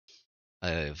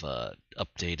I've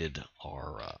updated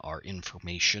our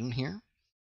information here.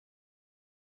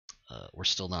 We're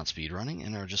still not speedrunning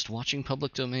and are just watching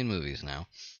public domain movies now.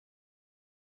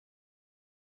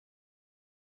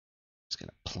 Just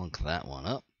gonna plunk that one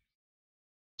up.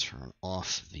 Turn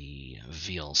off the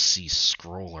VLC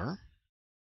scroller.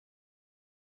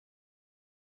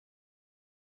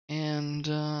 And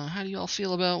how do you all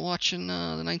feel about watching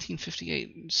the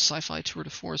 1958 sci-fi tour de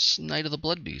force Night of the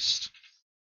Blood Beast?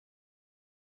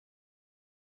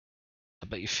 I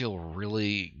bet you feel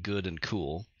really good and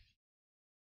cool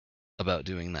about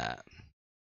doing that.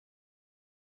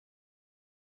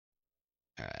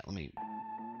 Alright, let me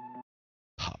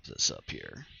pop this up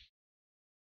here.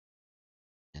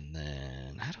 And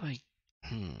then, how do I...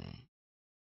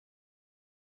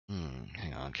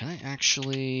 hang on, can I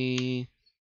actually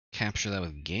capture that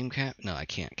with game cap? No, I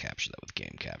can't capture that with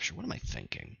game capture. What am I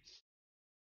thinking?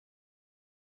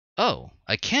 Oh,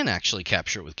 I can actually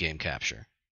capture it with game capture.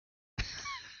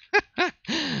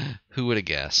 Who would have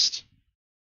guessed?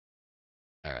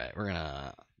 Alright, we're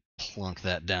gonna plunk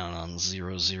that down on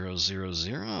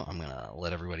 0000. I'm gonna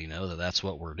let everybody know that that's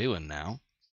what we're doing now.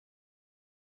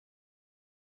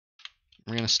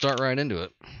 We're gonna start right into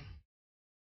it.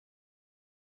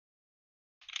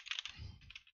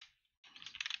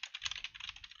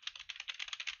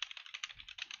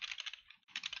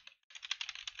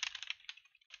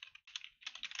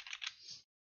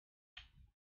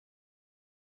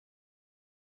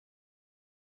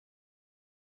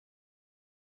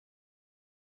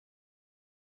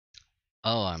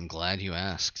 Oh, I'm glad you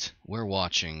asked. We're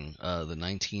watching the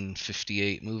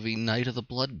 1958 movie Night of the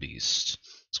Blood Beast.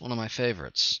 It's one of my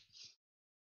favorites.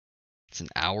 It's an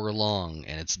hour long,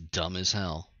 and it's dumb as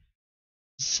hell.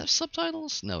 Does this have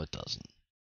subtitles? No, it doesn't.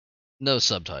 No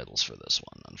subtitles for this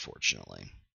one,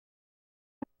 unfortunately.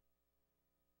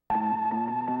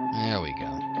 There we go.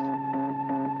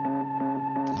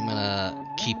 I'm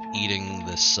gonna keep eating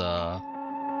this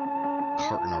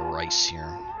carton of rice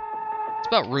here. It's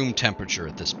about room temperature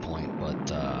at this point,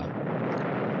 but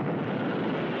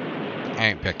I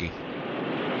ain't picky.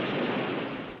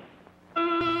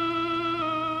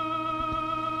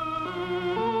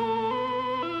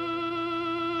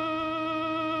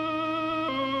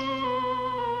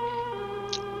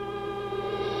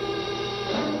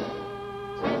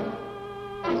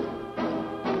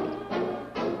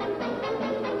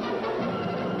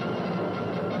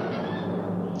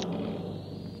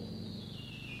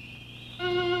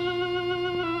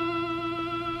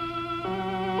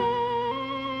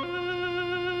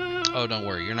 Oh, don't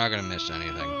worry, you're not gonna miss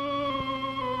anything.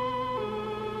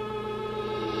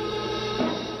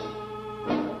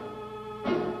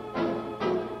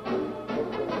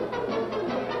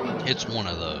 It's one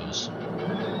of those.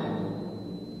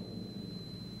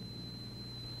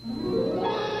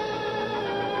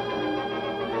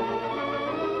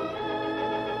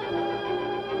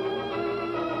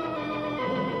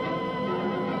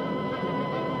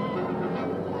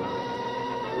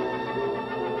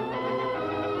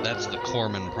 That's the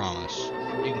Corman promise.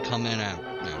 You can come in at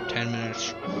 10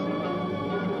 minutes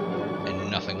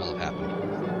and nothing will have happened.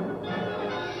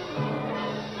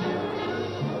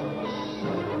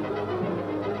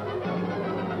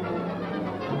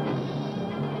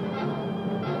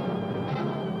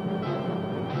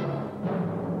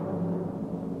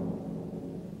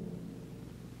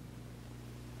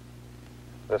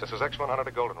 This is X-100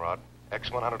 to Goldenrod.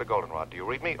 X-100 to Goldenrod. Do you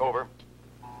read me? Over.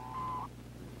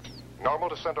 Normal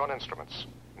descent on instruments.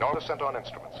 Normal descent on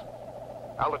instruments.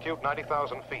 Altitude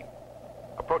 90,000 feet.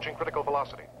 Approaching critical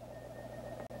velocity.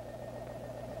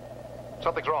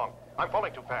 Something's wrong. I'm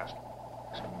falling too fast.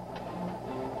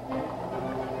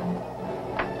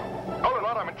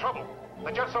 Goldenrod, I'm in trouble.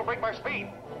 The jets don't break my speed.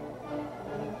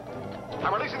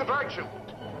 I'm releasing the drag chute.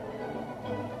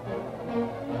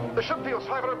 The ship feels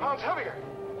 500 pounds heavier.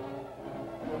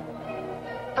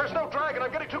 There's no drag and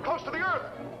I'm getting too close to the Earth.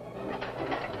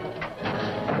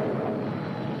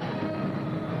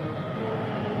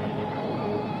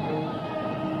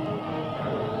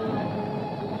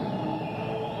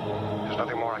 There's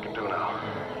nothing more I can do now.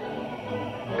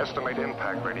 Estimate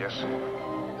impact radius.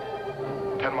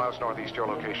 10 miles northeast your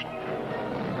location.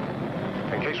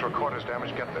 In case recorder's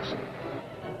damaged, get this.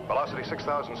 Velocity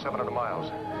 6,700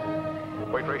 miles.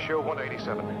 Weight ratio 1 to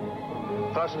 87.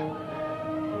 Thrust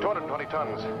 220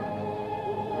 tons.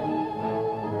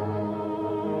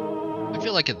 I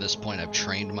feel like at this point I've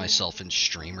trained myself in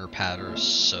streamer patterns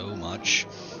so much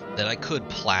that I could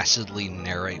placidly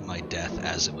narrate my death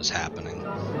as it was happening.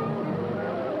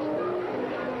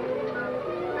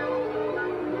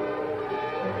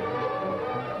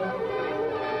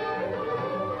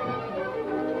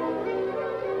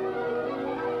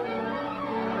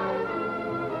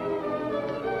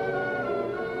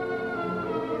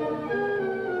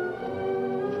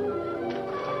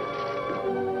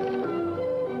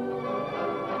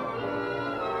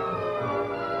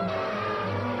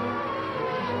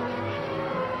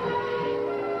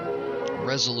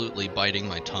 resolutely biting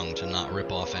my tongue to not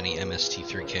rip off any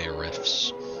MST3K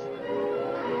riffs.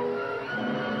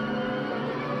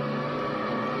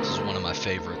 This is one of my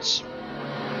favorites.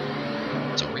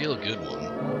 It's a real good one.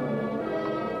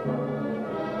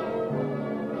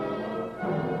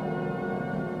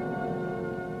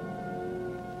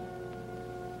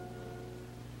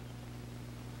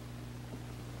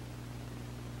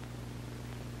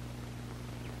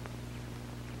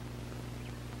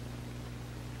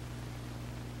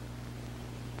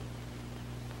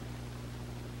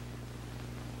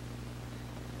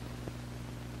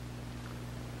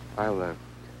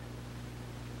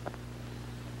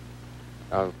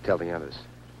 I'll tell the others.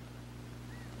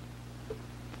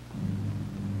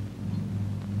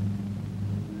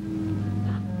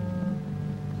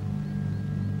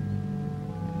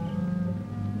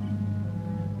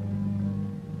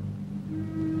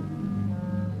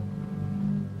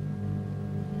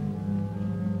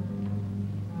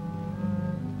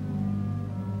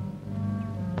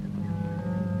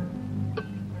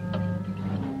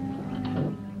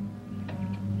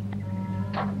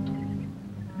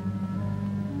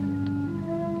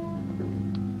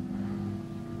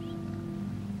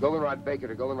 Goldenrod Baker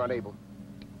to Goldenrod Able.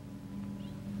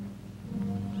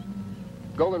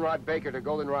 Goldenrod Baker to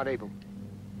Goldenrod Able.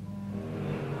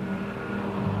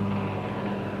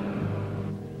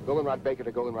 Goldenrod Baker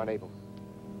to Goldenrod Able.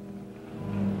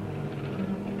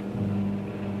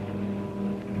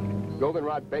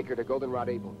 Goldenrod Baker to Goldenrod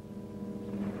Able.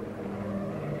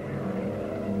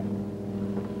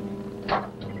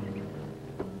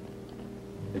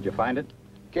 Did you find it?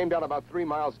 Came down about 3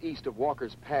 miles east of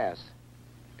Walker's Pass.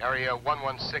 Area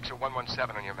 116 or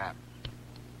 117 on your map.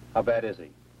 How bad is he?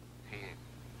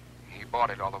 He bought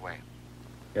it all the way.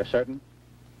 You're certain?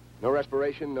 No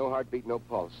respiration, no heartbeat, no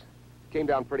pulse. Came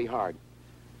down pretty hard.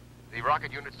 The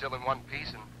rocket unit's still in one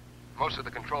piece and most of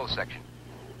the control section.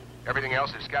 Everything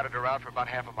else is scattered around for about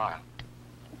half a mile.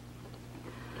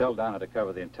 Tell Donna to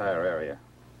cover the entire area.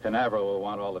 Canaveral will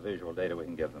want all the visual data we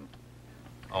can give them.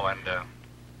 Oh, and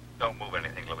don't move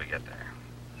anything till we get there.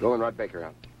 Goldenrod Baker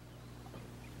out.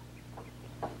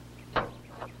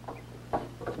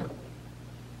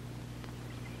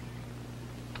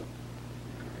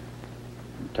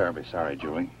 I'm terribly sorry,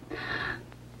 Julie.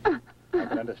 I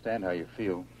can understand how you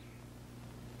feel.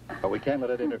 But we can't let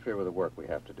it interfere with the work we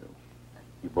have to do.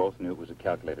 You both knew it was a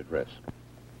calculated risk.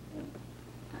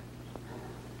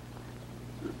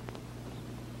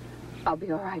 I'll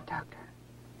be all right, Doctor.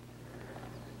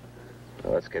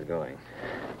 Well, let's get going.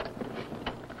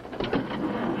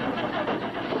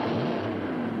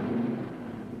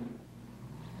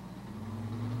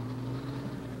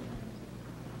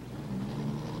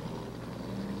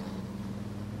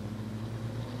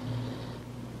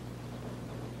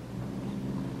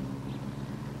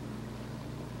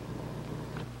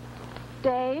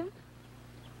 Dave,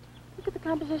 look at the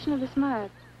composition of this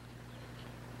mud.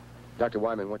 Dr.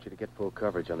 Wyman wants you to get full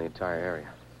coverage on the entire area.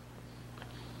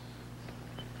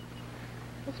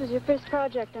 This was your first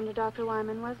project under Dr.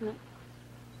 Wyman, wasn't it?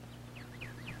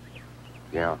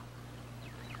 Yeah.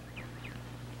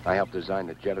 I helped design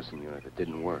the jettison unit. It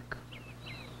didn't work.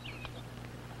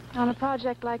 On a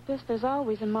project like this, there's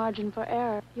always a margin for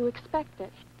error. You expect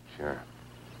it. Sure.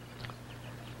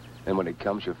 Then when it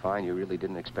comes, you'll find you really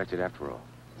didn't expect it after all.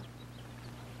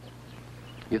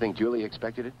 You think Julie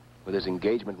expected it? With his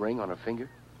engagement ring on her finger?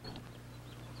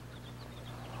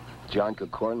 John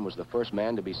Corcoran was the first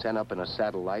man to be sent up in a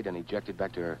satellite and ejected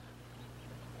back to Earth.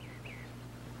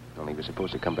 Only he was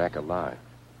supposed to come back alive.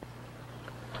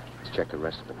 Let's check the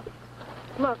rest of it.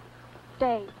 Look,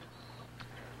 Dave.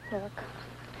 Look.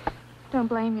 Don't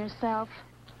blame yourself.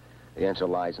 The answer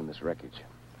lies in this wreckage.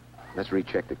 Let's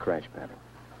recheck the crash pattern.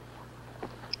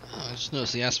 Oh, I just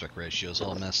noticed the aspect ratio is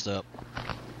all messed up.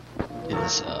 It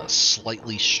is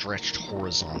slightly stretched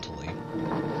horizontally.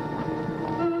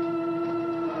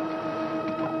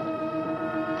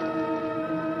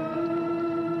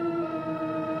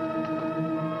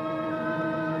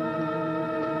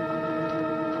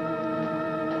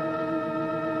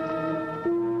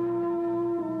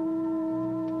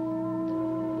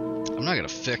 I'm not gonna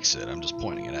fix it, I'm just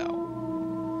pointing it out.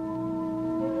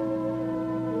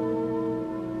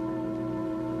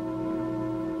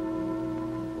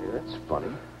 That's funny.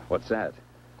 What's that?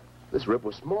 This rip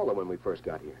was smaller when we first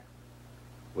got here.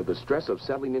 Would the stress of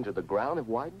settling into the ground have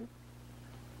widened it?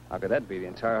 How could that be? The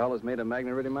entire hull is made of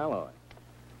magneridium alloy.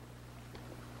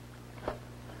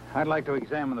 I'd like to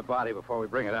examine the body before we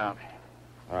bring it out.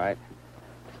 All right.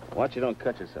 Watch you don't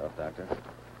cut yourself, Doctor.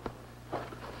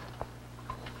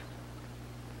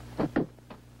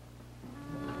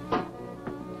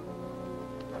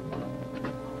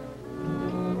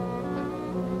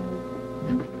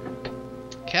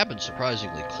 happened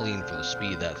surprisingly clean for the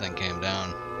speed that thing came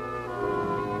down.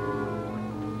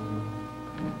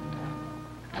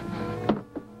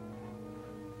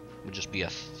 It would just be a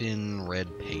thin red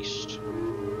paste.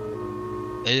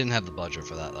 They didn't have the budget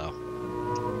for that, though.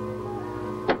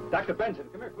 Dr. Benson,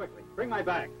 come here quickly. Bring my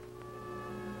bag.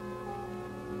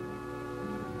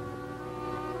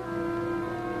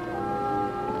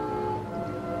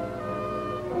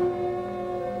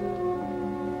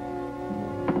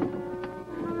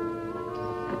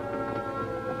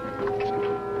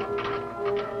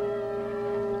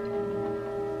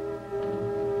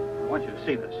 I want you to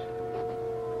see this.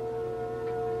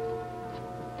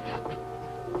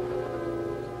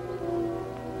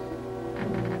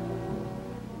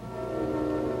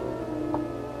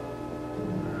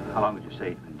 How long would you say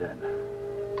he's been dead?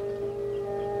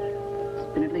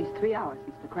 It's been at least 3 hours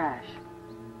since the crash.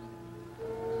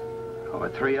 Over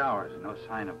 3 hours and no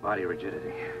sign of body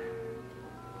rigidity.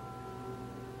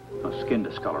 No skin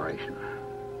discoloration.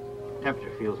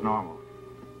 Temperature feels normal.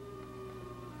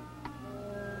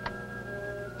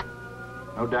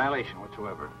 No dilation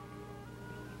whatsoever.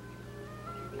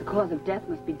 The cause of death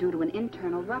must be due to an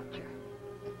internal rupture.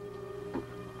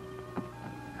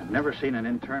 I've never seen an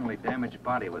internally damaged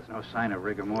body with no sign of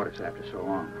rigor mortis after so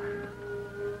long.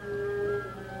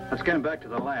 Let's get him back to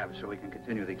the lab so we can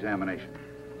continue the examination.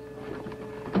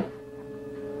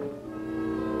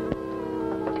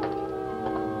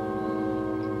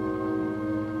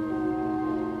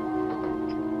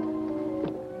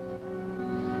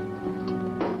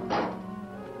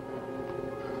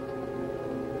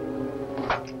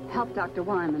 Help Dr.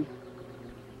 Wyman.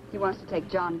 He wants to take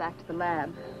John back to the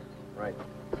lab. Right.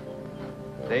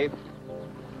 Dave,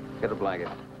 get a blanket.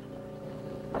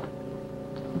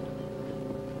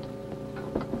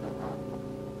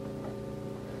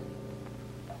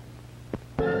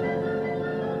 I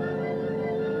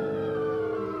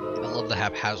love the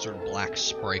haphazard black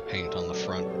spray paint on the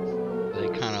front. They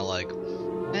kind of like,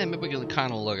 maybe we can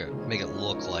kind of make it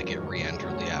look like it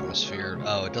re-entered the atmosphere.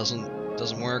 Oh, it doesn't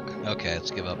work? Okay,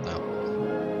 let's give up now.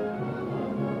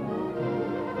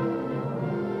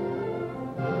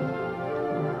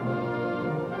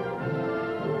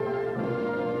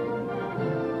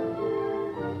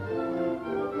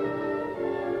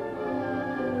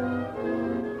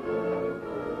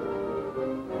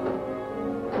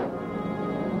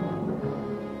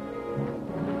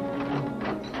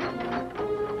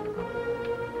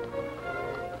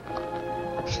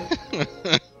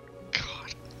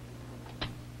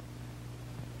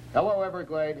 Hello,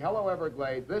 Everglade. Hello,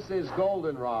 Everglade. This is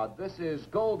Goldenrod. This is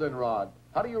Goldenrod.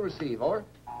 How do you receive? Over.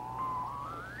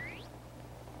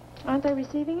 Aren't they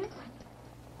receiving us?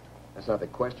 That's not the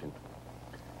question.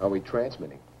 Are we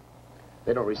transmitting?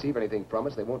 They don't receive anything from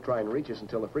us. They won't try and reach us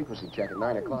until the frequency check at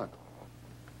 9 o'clock.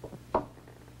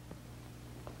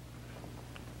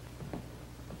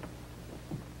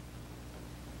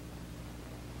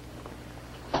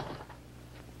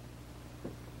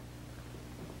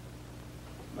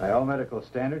 By all medical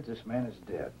standards, this man is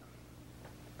dead.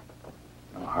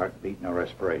 No heartbeat, no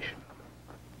respiration.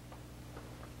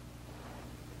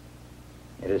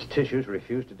 Yet his tissues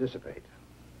refuse to dissipate.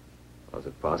 Well, is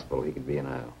it possible he could be in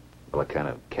a kind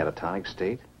of catatonic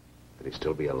state? Could he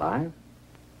still be alive?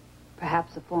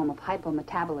 Perhaps a form of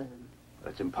hypometabolism. But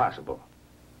it's impossible.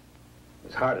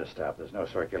 His heart is stopped. There's no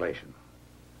circulation.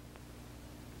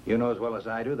 You know as well as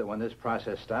I do that when this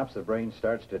process stops, the brain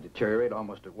starts to deteriorate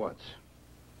almost at once.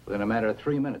 Within a matter of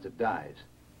 3 minutes, it dies.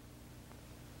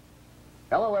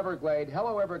 Hello, Everglade.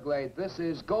 Hello, Everglade. This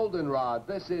is Goldenrod.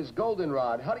 This is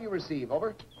Goldenrod. How do you receive?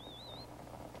 Over.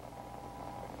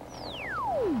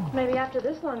 Maybe after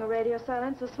this long a radio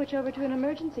silence, we'll switch over to an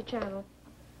emergency channel.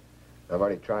 I've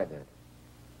already tried that.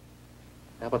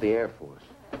 How about the Air Force?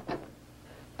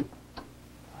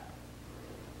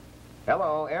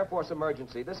 Hello, Air Force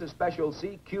emergency. This is Special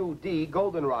CQD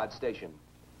Goldenrod Station.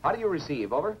 How do you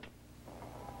receive? Over.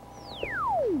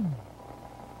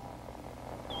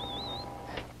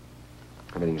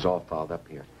 Everything's all fouled up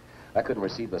here. I couldn't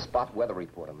receive the spot weather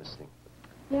report on this thing.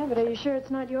 Yeah, but are you sure it's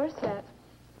not your set?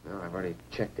 No, I've already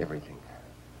checked everything.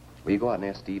 Will you go out and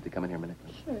ask Steve to come in here a minute?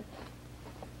 Sure.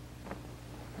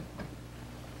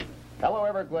 Hello,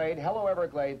 Everglade. Hello,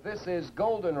 Everglade. This is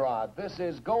Goldenrod. This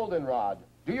is Goldenrod.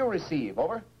 Do you receive?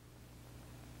 Over.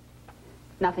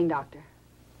 Nothing, Doctor.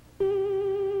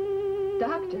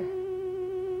 Doctor.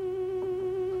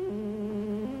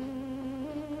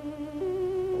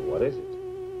 What is it?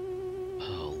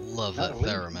 Oh, love that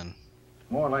theremin.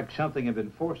 More like something had been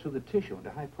forced through the tissue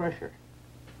into high pressure.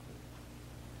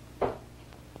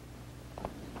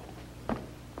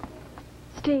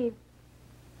 Steve.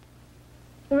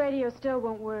 The radio still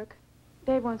won't work.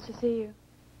 Dave wants to see you.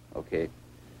 Okay.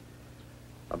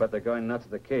 I'll bet they're going nuts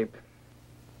at the Cape.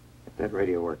 Get that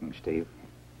radio working, Steve.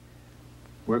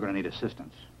 We're going to need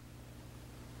assistance.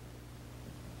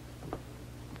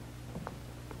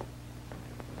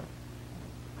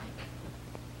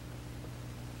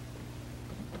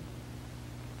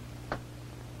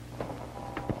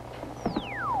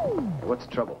 What's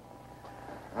the trouble?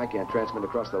 I can't transmit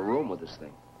across the room with this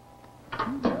thing.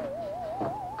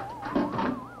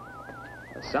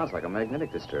 It sounds like a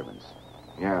magnetic disturbance.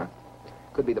 Yeah.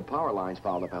 Could be the power lines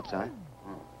fouled up outside.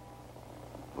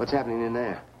 What's happening in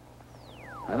there?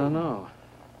 I don't know.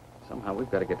 Somehow we've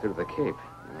got to get through to the Cape.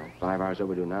 5 hours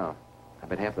overdue now. I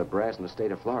bet half the brass in the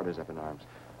state of Florida's up in arms.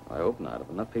 I hope not. If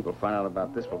enough people find out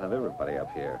about this, we'll have everybody up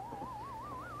here.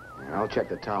 I'll check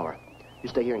the tower. You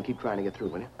stay here and keep trying to get through,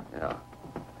 will you? Yeah.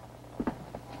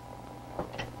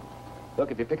 Look,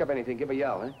 if you pick up anything, give a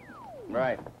yell, eh?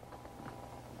 Right.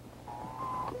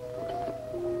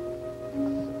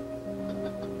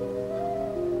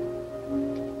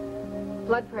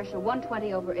 Blood pressure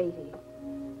 120/80.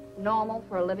 Normal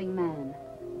for a living man.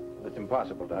 That's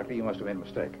impossible, Doctor. You must have made a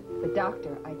mistake. But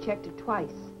doctor, I checked it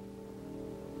twice.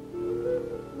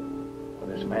 Well,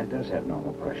 this man does have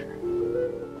normal pressure.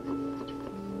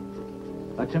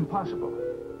 That's impossible.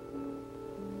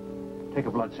 Take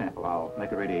a blood sample. I'll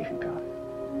make a radiation count.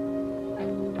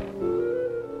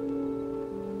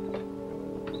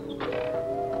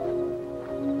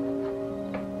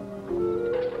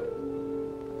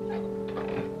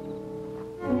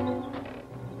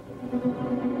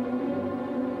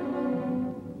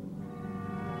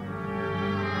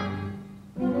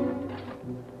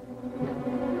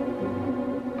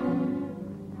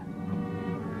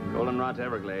 Goldenrod to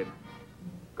Everglade.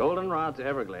 Goldenrod to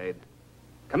Everglade.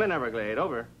 Come in, Everglade.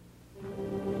 Over.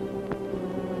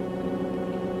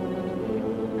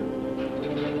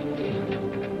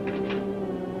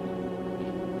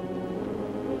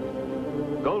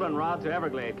 Goldenrod to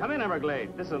Everglade. Come in,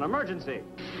 Everglade. This is an emergency.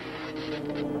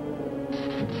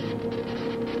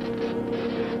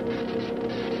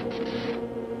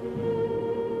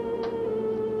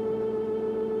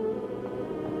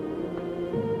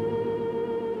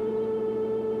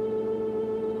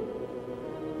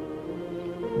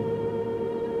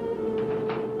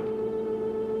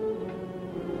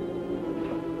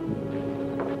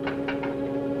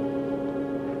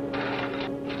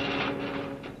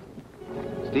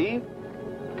 Steve?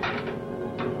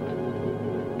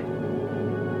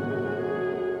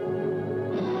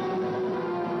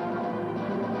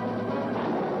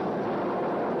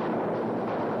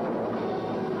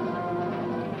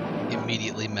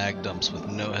 Immediately mag dumps with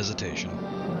no hesitation.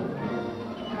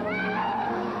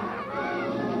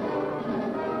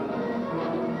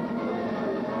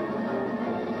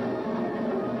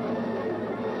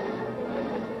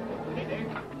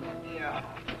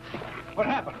 What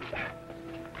happened?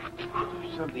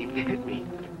 Something hit me.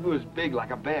 It was big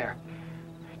like a bear.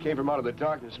 It came from out of the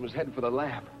darkness and was heading for the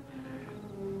lab.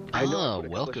 I know I put a couple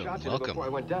of welcome, shots in it welcome. before I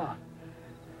went down.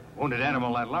 Wounded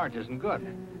animal that large isn't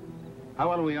good. How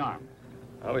well are we armed?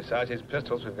 Well, besides these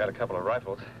pistols, we've got a couple of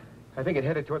rifles. I think it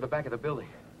headed toward the back of the building.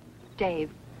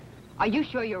 Dave, are you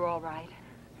sure you're all right?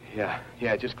 Yeah,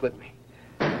 it just clipped me.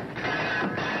 It's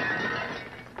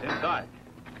inside.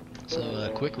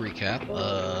 So, quick recap.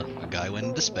 A guy went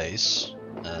into space.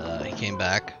 He came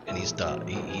back, and he's died.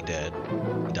 He dead.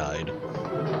 He died.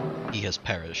 He has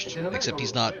perished. Except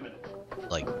he's not,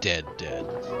 like, dead.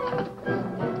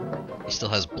 He still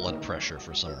has blood pressure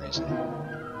for some reason.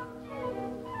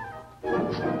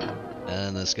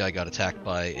 And this guy got attacked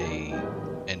by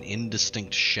an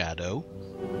indistinct shadow.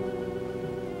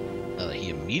 He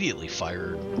immediately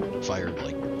fired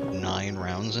like 9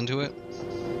 rounds into it.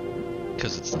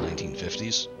 Because it's the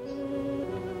 1950s.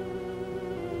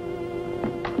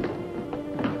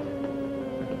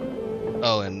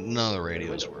 Oh, and none of the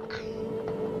radios work.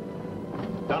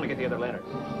 Down to get the other lanterns.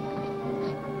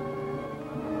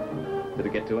 Did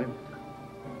it get to him?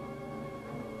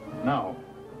 No.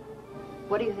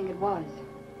 What do you think it was?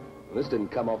 Well, this didn't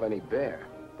come off any bear.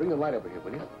 Bring the light over here,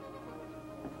 will you?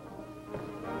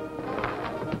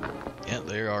 Yeah,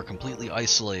 they are completely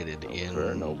isolated in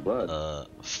no blood.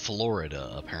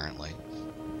 Florida, apparently.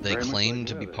 They Very much claim like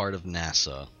to be the part of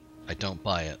NASA. I don't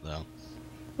buy it, though.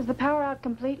 Is the power out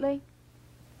completely?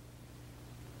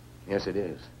 Yes, it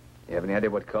is. You have any idea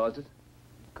what caused it?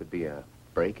 Could be a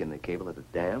break in the cable at the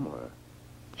dam or a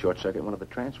short circuit in one of the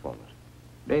transformers.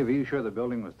 Dave, are you sure the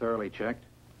building was thoroughly checked?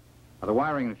 Are the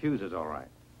wiring and fuses all right?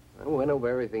 I went over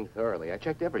everything thoroughly. I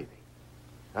checked everything.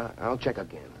 I'll check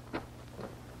again.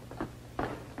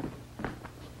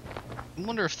 I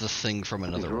wonder if the thing from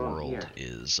another Something's wrong world here.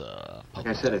 is Like I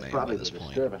public said, it's domain probably by the this point.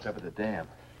 disturbance up at the dam.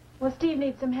 Well, Steve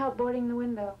needs some help boarding the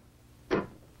window.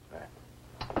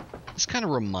 This kind of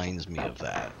reminds me of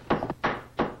that.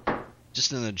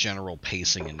 Just in a general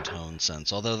pacing and tone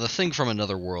sense, although the thing from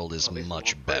another world is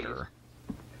much better.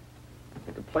 I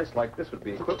think a place like this would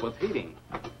be equipped with heating.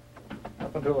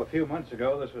 Up until a few months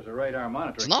ago, this was a radar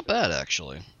monitoring. It's not bad,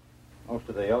 actually. Most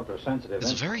of the ultra-sensitive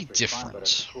It's very instruments respond better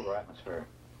different. to cooler atmosphere.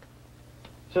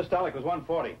 Systolic was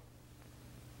 140.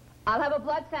 I'll have a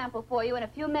blood sample for you in a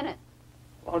few minutes.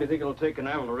 How long do you think it'll take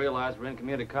Canaveral to realize we're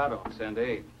incommunicado and send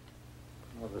aid?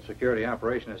 Well, if the security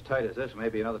operation is tight as this,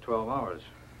 maybe another 12 hours.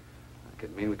 That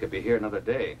could mean we could be here another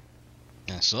day.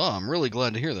 Yeah, so I'm really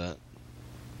glad to hear that.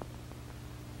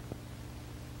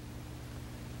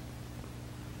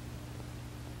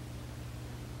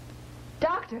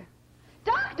 Doctor!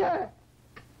 Doctor!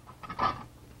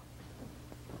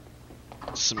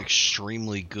 Some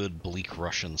extremely good bleak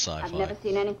Russian sci-fi. I've never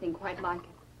seen anything quite like it.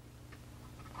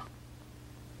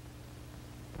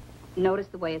 Notice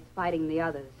the way it's fighting the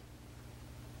others.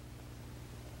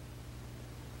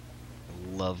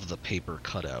 Love the paper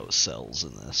cutout cells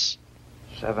in this.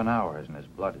 7 hours and his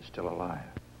blood is still alive.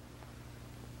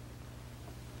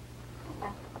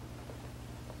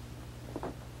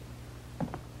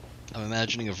 I'm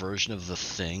imagining a version of The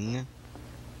Thing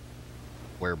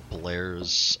where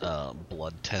Blair's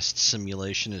blood test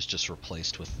simulation is just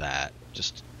replaced with that.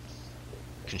 Just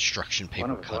construction paper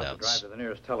One of us will have to drive cutouts. to the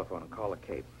nearest telephone and call the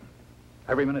Cape.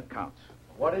 Every minute counts.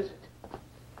 What is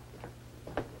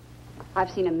it? I've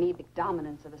seen amoebic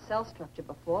dominance of a cell structure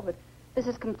before, but this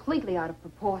is completely out of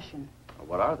proportion.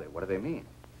 What are they? What do they mean?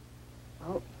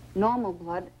 Well, normal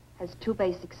blood has two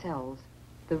basic cells.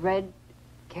 The red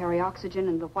carry oxygen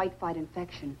and the white fight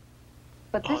infection.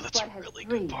 But this Oh, that's blood a has really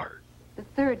three. good part. The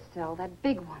third cell, that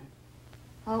big one.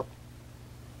 Well,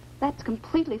 that's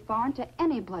completely foreign to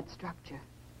any blood structure.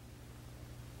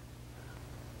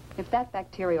 If that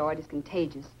bacterioid is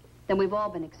contagious, then we've all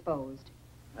been exposed.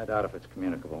 I doubt if it's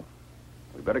communicable.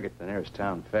 We better get to the nearest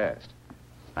town fast.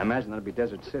 I imagine that'll be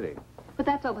Desert City. But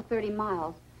that's over 30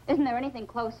 miles. Isn't there anything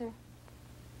closer?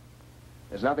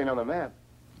 There's nothing on the map.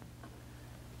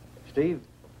 Steve,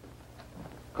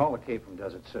 call the Cape from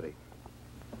Desert City.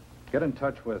 Get in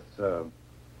touch with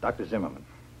Dr. Zimmerman.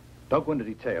 Don't go into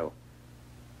detail.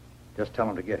 Just tell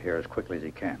him to get here as quickly as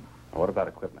he can. What about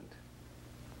equipment?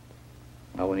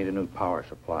 Well, we need a new power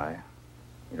supply.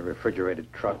 Need a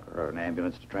refrigerated truck or an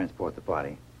ambulance to transport the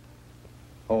body.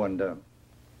 Oh, and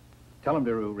tell him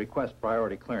to request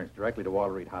priority clearance directly to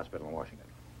Walter Reed Hospital in Washington.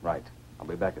 Right. I'll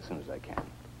be back as soon as I can.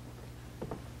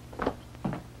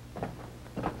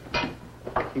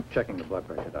 Keep checking the blood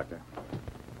pressure, Doctor.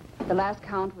 The last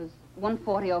count was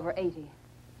 140 over 80.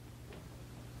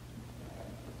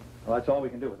 Well, that's all we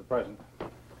can do at the present.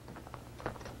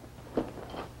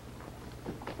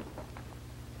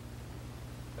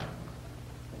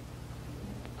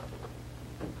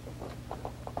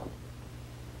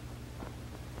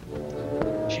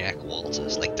 Jack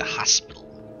Walters, like the hospital.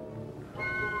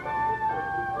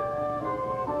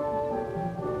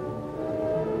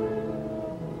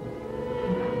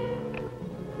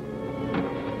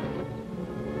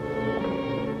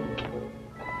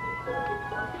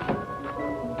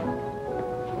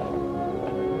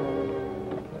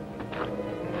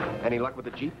 Any luck with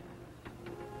the Jeep?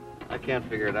 I can't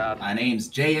figure it out. My name's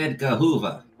J. Edgar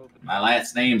Hoover. My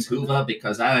last name's Hoover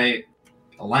because I,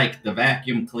 like the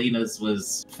vacuum cleaners,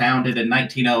 was founded in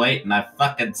 1908 and I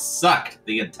fucking sucked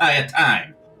the entire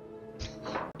time.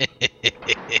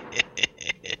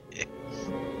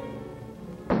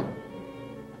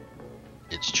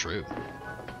 It's true.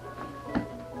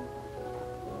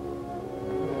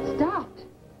 Stopped.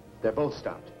 They're both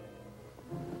stopped.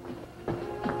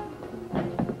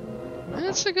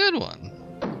 That's a good one.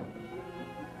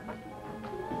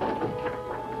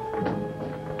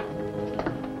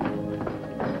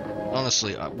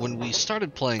 Honestly, when we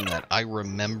started playing that, I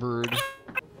remembered...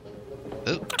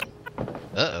 Oh.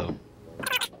 Uh-oh.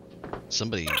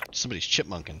 Somebody's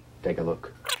chipmunking. Take a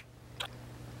look.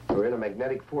 We're in a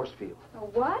magnetic force field. A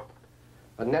what?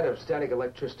 A net of static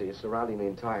electricity is surrounding the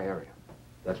entire area.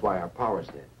 That's why our power's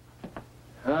dead.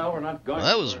 Well, we're not going. Well,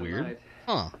 that was for weird. tonight.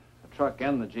 Huh. The truck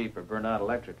and the Jeep are burned out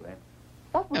electrically.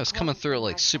 What would Yeah, it's coming cause through at something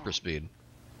like that? super speed.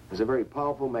 There's a very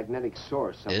powerful magnetic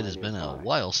source somewhere It has been a nearby.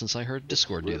 while since I heard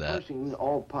Discord do that. Reversing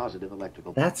all positive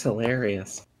electrical. That's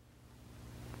hilarious.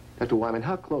 Dr. Wyman,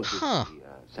 how close Huh. is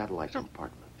the satellite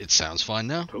compartment? It sounds fine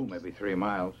now. 2, maybe 3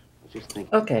 miles. Just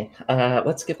think. Okay,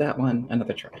 let's give that one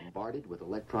another try. Bombarded with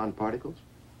electron particles?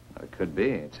 It could be.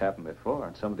 It's happened before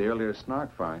in some of the earlier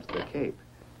snark finds to the Cape.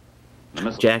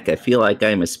 Jack, I feel like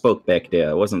I misspoke back there.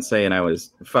 I wasn't saying I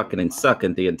was fucking and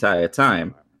sucking the entire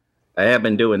time. I have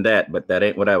been doing that, but that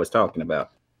ain't what I was talking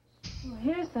about. Well,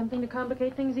 here's something to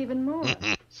complicate things even more.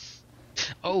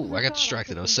 Oh, I got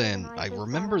distracted. I was saying, I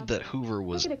remembered that Hoover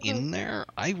was in there.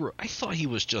 I thought he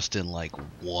was just in, like,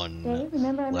 one Dave,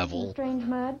 remember I mentioned level. the strange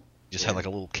mud? Just had, like, a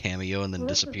little cameo and then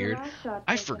disappeared.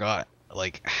 I forgot,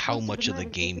 like, how much of the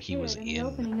game he was The in.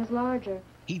 opening is larger.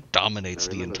 He dominates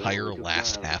the entire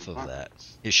last half of that.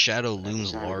 His shadow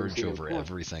looms large over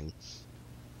everything.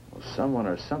 Well, someone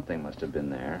or something must have been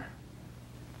there.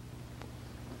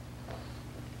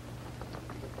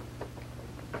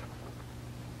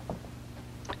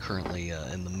 Currently,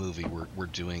 in the movie, we're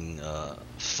doing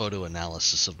photo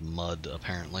analysis of mud,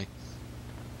 apparently.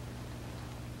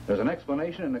 There's an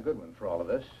explanation and a good one for all of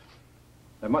this.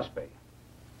 There must be.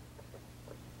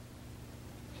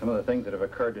 Some of the things that have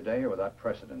occurred today are without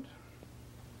precedent.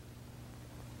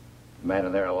 A man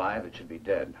in there alive that should be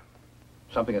dead.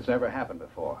 Something that's never happened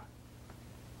before.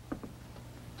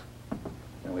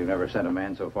 And we've never sent a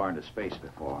man so far into space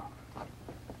before.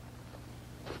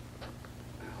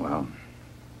 Well,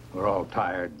 we're all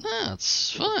tired. Yeah,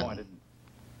 it's fun.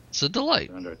 It's a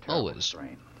delight. Under a terrible Always.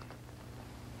 strain.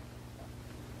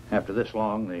 After this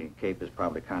long, the Cape has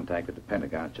probably contacted the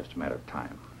Pentagon. It's just a matter of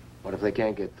time. What if they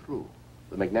can't get through?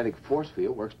 The magnetic force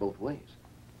field works both ways.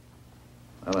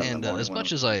 Well, And as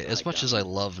much as I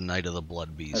love Night of the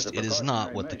Blood Beast, it is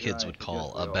not what the kids would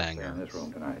call a banger. In this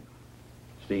room tonight.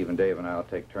 Steve and Dave and I'll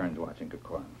take turns watching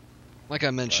Kukwan. Like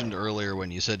I mentioned earlier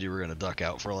when you said you were going to duck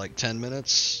out for like 10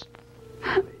 minutes,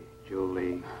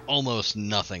 Julie. almost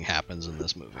nothing happens in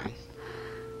this movie. I'm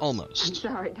Almost.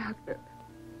 sorry, Doctor.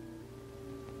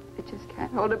 I just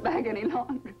can't hold it back any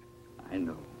longer. I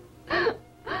know.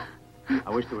 I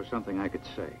wish there was something I could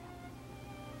say.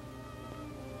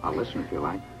 I'll listen if you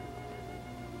like.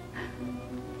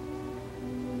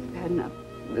 It's bad enough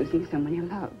losing someone you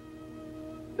love.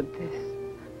 But this,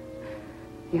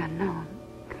 the unknown,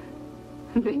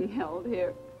 being held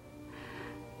here.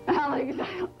 Alex,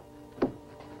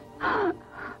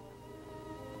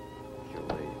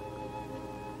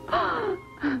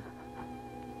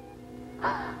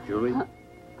 Julie,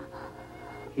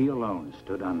 he alone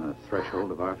stood on the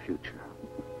threshold of our future.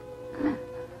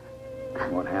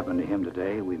 What happened to him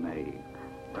today, we may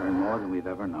learn more than we've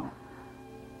ever known.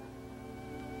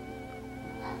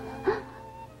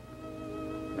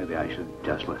 Maybe I should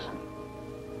just listen.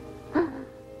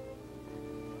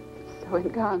 so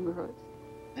incongruous.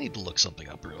 I need to look something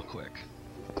up real quick.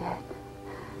 He's dead.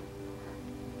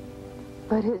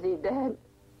 But is he dead?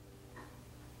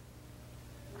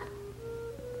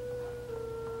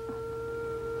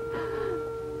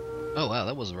 Oh wow,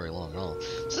 that wasn't very long at all.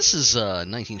 So this is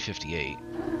 1958.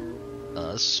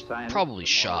 This is probably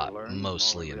shot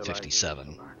mostly in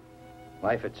 57.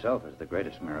 Life itself is the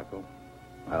greatest miracle.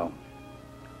 Well,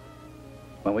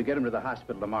 when we get him to the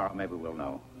hospital tomorrow, maybe we'll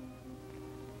know.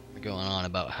 They're going on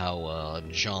about how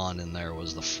John in there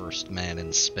was the first man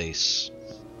in space.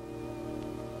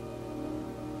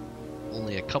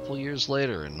 Only a couple years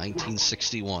later, in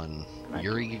 1961,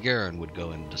 Yuri Gagarin would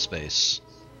go into space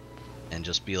and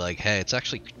just be like, "Hey, it's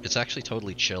actually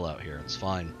totally chill out here. It's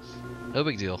fine, no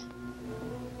big deal."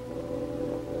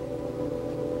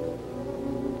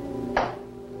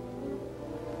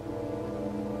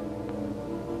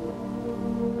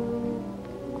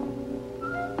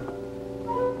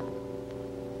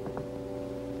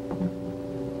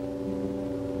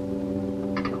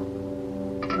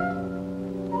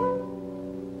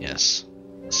 Yes,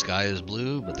 the sky is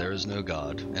blue, but there is no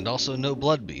God, and also no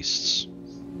blood beasts.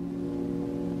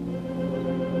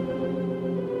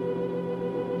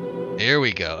 Here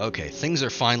we go. Okay, things are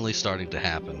finally starting to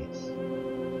happen.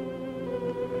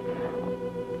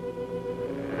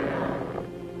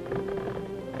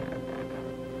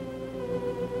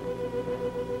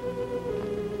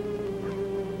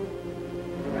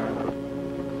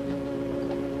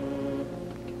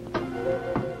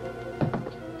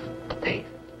 Dave,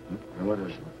 what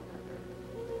is it?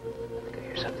 I think I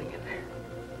hear something in there.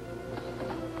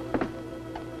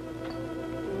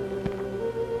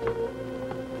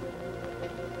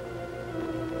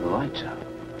 The light's out.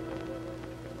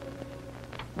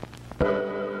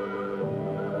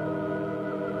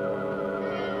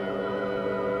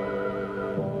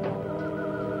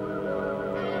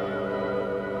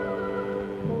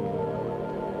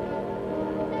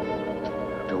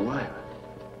 Dr. Wyman.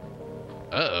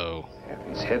 Uh-oh. Half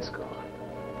his head's gone.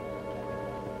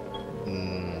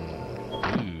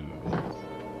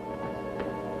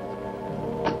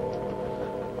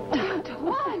 Dr.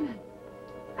 Wyman!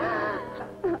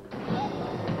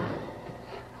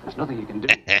 There's nothing you can do.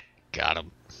 Got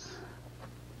him.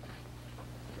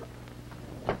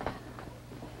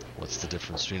 What's the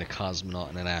difference between a cosmonaut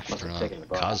and an astronaut? taken the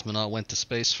bomb. Cosmonaut went to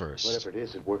space first. Whatever it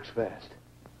is, it works fast.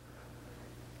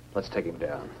 Let's take him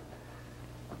down.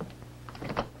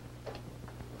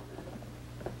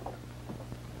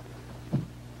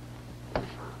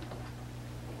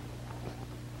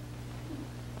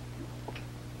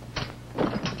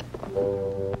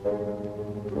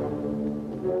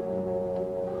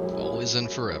 Always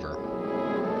and forever.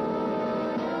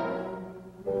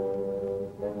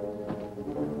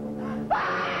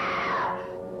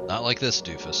 Not like this,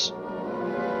 doofus.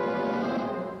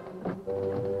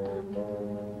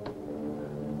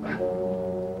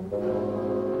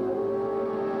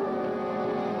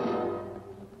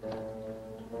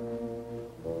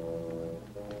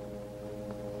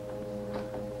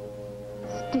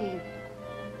 Steve,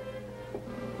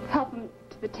 help him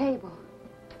to the table.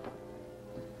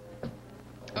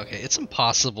 Okay, it's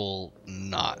impossible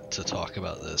not to talk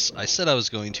about this. I said I was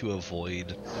going to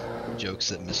avoid jokes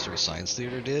that Mystery Science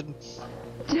Theater did.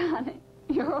 Johnny,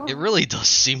 you're all It really does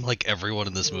seem like everyone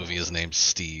in this movie is named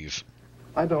Steve.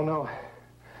 I don't know.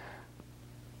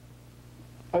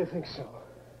 I think so.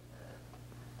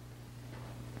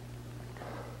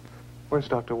 Where's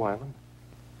Dr. Wyman?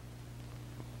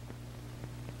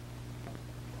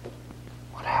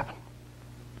 What happened?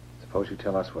 Suppose you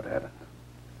tell us what happened.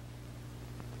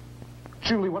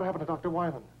 Julie, what happened to Dr.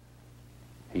 Wyman?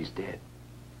 He's dead.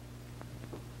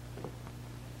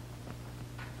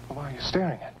 Why are you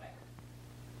staring at me?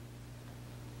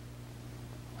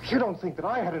 You don't think that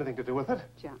I had anything to do with it?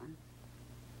 John,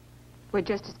 we're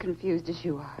just as confused as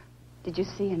you are. Did you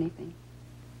see anything?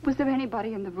 Was there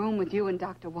anybody in the room with you and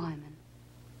Dr. Wyman?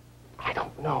 I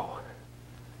don't know.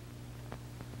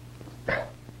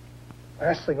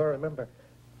 Last thing I remember,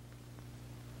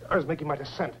 I was making my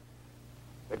descent.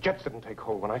 The jets didn't take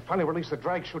hold. When I finally released the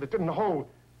drag chute, it didn't hold.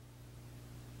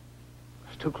 It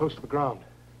was too close to the ground.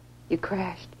 You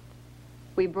crashed.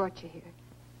 We brought you here.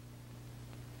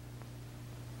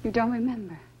 You don't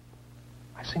remember?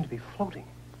 I seemed to be floating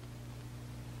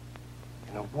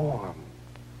in a warm,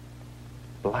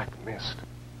 black mist.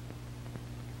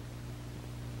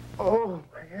 Oh,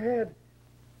 my head.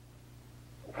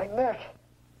 My neck.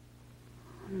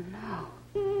 Oh, no.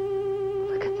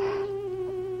 Look at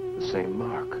that. The same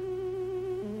mark.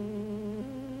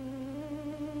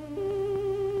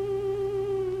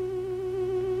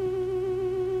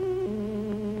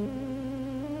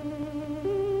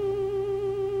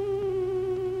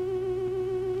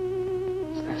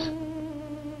 What's this?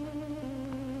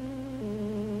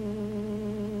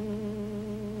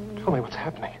 Tell me what's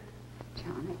happening.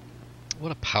 Johnny,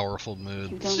 What a powerful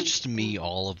mood. You This is don't- just me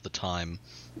all of the time,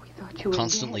 we thought you were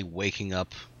constantly dead. waking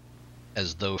up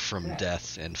as though from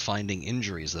death and finding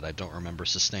injuries that I don't remember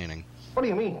sustaining. What do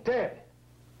you mean, dead?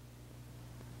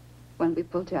 When we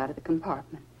pulled you out of the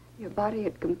compartment, your body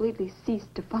had completely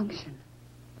ceased to function.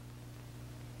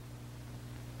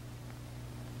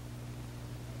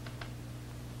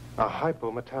 A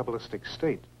hypometabolistic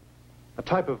state. A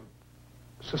type of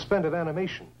suspended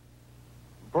animation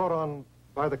brought on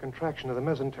by the contraction of the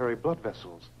mesentery blood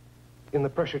vessels in the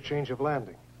pressure change of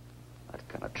landing. That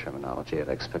kind of terminology I'd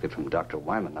expected from Dr.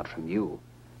 Wyman, not from you.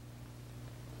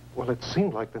 Well, it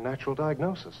seemed like the natural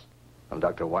diagnosis. From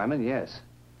Dr. Wyman, yes.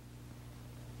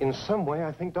 In some way,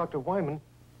 I think Dr. Wyman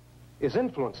is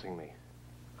influencing me.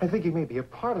 I think he may be a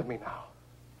part of me now.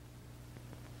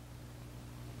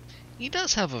 He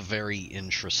does have a very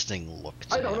interesting look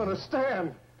to I don't him.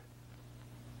 understand.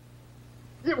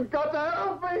 You've got to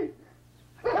help me!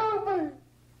 Help me!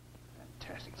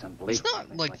 Fantastic. It's He's unbelievable.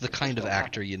 not like the kind of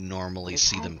actor you normally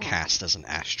see them cast as an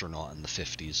astronaut in the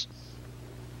 50s.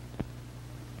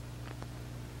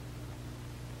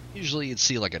 Usually you'd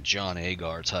see like a John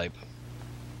Agar type.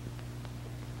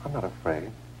 I'm not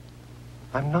afraid.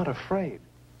 I'm not afraid.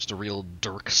 Just a real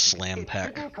Dirk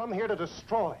Slampack. Didn't come here to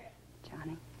destroy.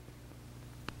 Johnny,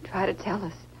 try to tell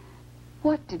us.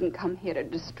 What didn't come here to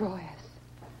destroy us?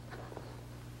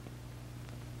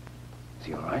 Is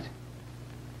he all right?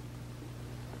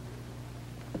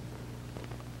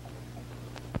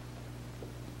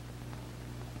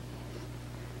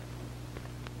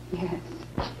 Yes.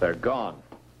 They're gone.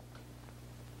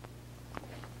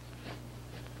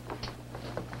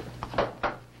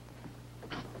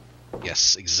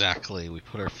 Yes, exactly. We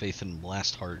put our faith in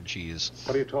blast hard cheese.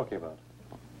 What are you talking about?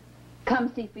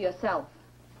 Come see for yourself.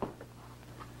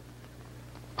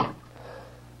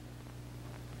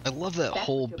 I love that That's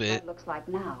whole what your bit blood looks like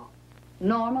now.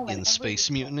 Normal and in Space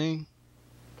everything. Mutiny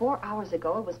 4 hours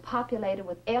ago, it was populated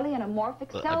with alien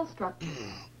amorphic cell structures.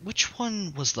 Which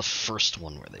one was the first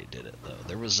one where they did it, though?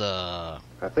 There was I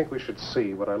think we should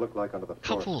see what I look like under the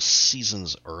floor. couple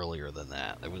seasons earlier than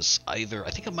that. There was either,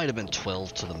 I think it might have been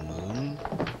 12 to the Moon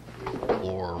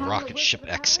or Rocket Ship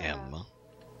XM,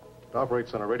 It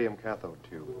operates on a radium cathode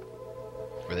tube.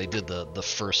 where they did the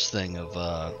first thing of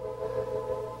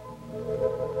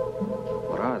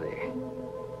What are they?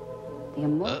 The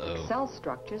amorphic cell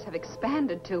structures have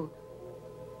expanded to...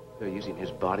 They're using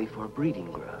his body for a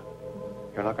breeding ground.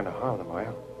 You're not going to harm them, are you?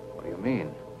 What do you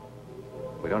mean?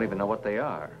 We don't even know what they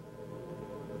are.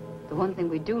 The one thing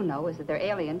we do know is that they're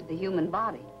alien to the human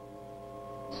body.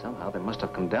 Somehow they must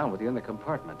have come down with you in the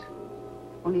compartment.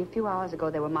 Only a few hours ago,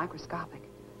 they were microscopic.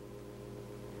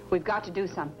 We've got to do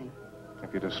something.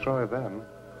 If you destroy them,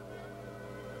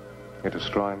 you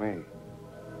destroy me.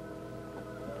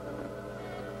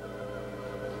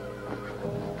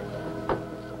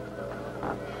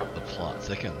 the plot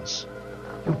thickens.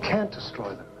 You can't destroy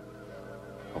them.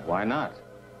 Well, why not?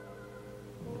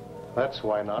 That's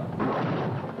why not.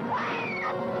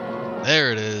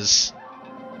 There it is.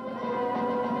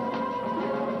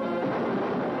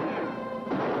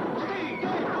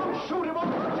 Shoot him up!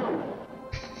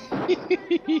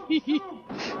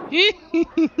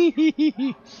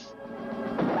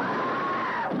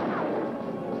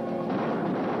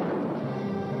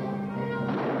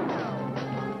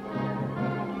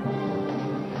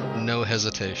 No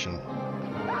hesitation.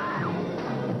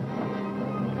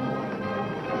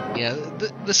 Yeah,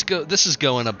 this is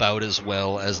going about as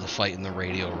well as the fight in the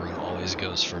radio room always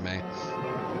goes for me.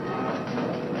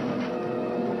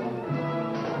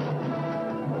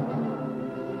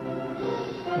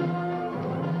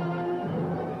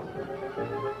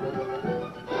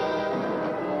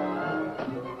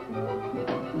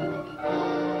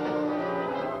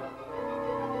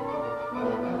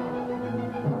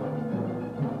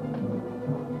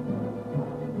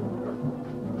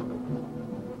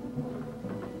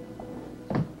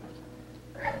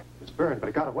 Burned, but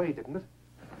it got away, didn't it?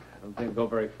 I don't think it'll go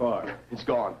very far. It's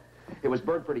gone. It was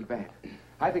burned pretty bad.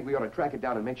 I think we ought to track it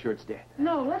down and make sure it's dead.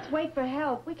 No, let's wait for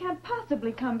help. We can't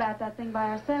possibly combat that thing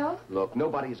by ourselves. Look,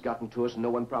 nobody has gotten to us, and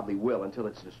no one probably will until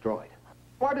it's destroyed.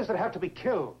 Why does it have to be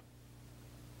killed?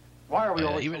 Why are we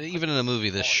always... Even in a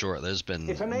movie this short, there's been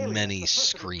It's an alien. many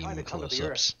It's the person scream trying to come to the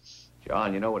close-ups.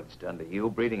 John, you know what it's done to you,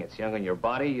 breeding its young in your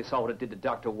body. You saw what it did to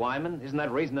Dr. Wyman. Isn't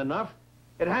that reason enough?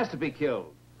 It has to be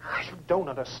killed. You don't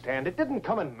understand. It didn't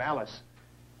come in malice.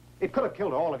 It could have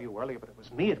killed all of you earlier, but it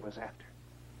was me it was after.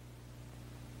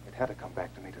 It had to come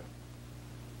back to me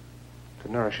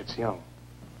to nourish its young.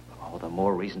 All the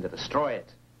more reason to destroy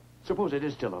it. Suppose it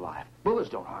is still alive.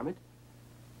 Bullets don't harm it.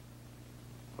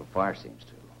 Well, fire seems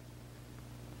to.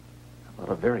 How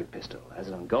about a very pistol? Has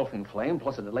an engulfing flame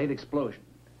plus a delayed explosion.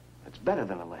 It's better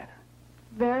than a lantern.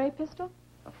 Very pistol?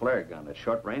 A flare gun at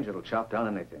short range, it'll chop down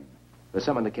anything. There's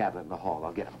some in the cabinet in the hall.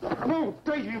 I'll get them. No,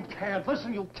 Dave, you can't.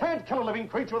 Listen, you can't kill a living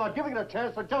creature without giving it a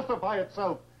chance to justify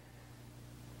itself.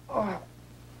 Oh.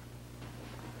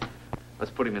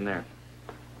 Let's put him in there.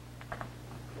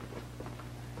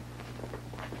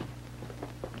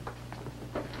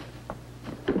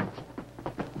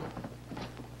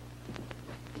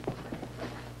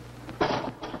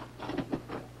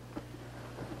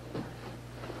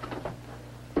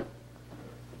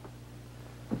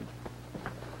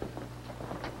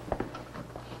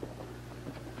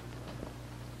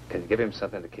 Can you give him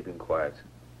something to keep him quiet?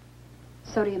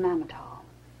 Sodium amytal.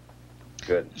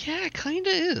 Good. Yeah, it kinda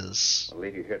is. I'll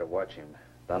leave you here to watch him.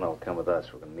 Donna will come with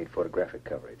us. We're going to need photographic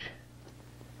coverage.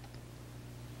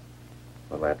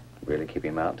 Will that really keep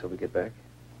him out until we get back?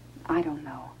 I don't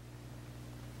know.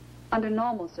 Under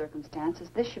normal circumstances,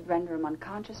 this should render him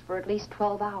unconscious for at least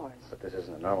 12 hours. But this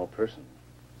isn't a normal person.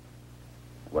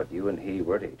 What you and he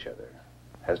were to each other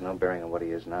has no bearing on what he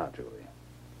is now, Julie.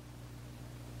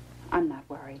 I'm not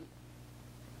worried.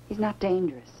 He's not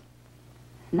dangerous.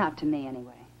 Not to me,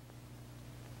 anyway.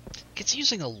 It's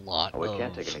using a lot We of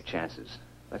can't take any chances.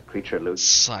 That creature loses.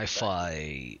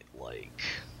 sci-fi, like,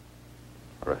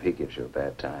 Or if he gives you a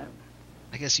bad time.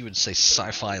 I guess you would say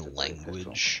sci-fi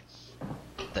language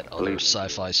that other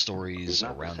sci-fi stories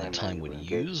around that time would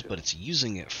use, but it's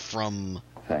using it from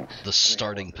the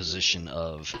starting position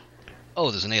of,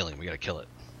 oh, there's an alien, we gotta kill it.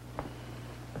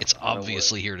 It's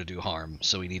obviously here to do harm,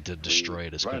 so we need to destroy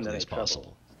it as quickly as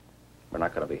possible. We're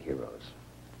not going to be heroes.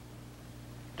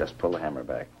 Just pull the hammer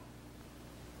back.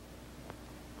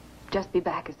 Just be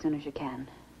back as soon as you can.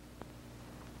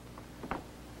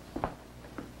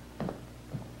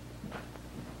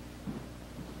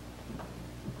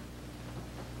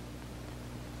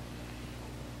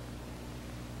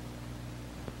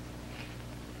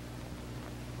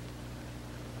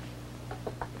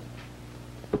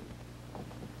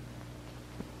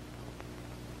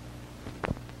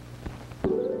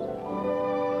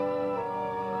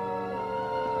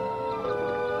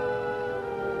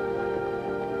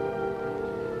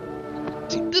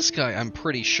 This guy, I'm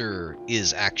pretty sure,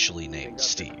 is actually named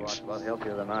Steve. A lot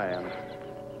healthier than I am.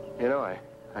 You know,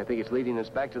 I think it's leading us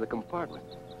back to the compartment.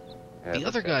 The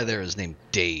other guy there is named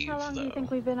Dave, How long though. do you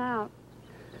think we've been out?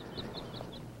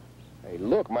 Hey,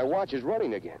 look, my watch is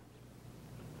running again.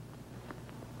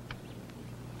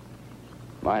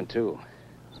 Mine, too.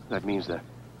 That means the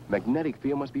magnetic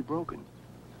field must be broken.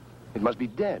 It must be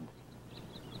dead.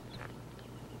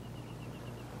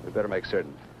 We better make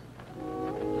certain.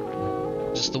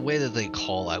 Just the way that they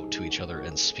call out to each other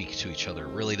and speak to each other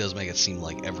really does make it seem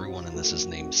like everyone in this is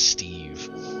named Steve.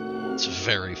 It's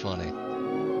very funny.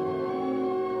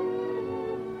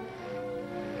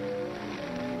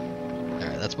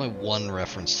 Alright, that's my one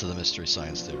reference to the Mystery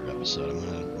Science Theater episode.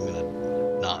 I'm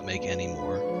gonna not make any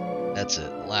more. That's it.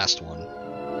 Last one.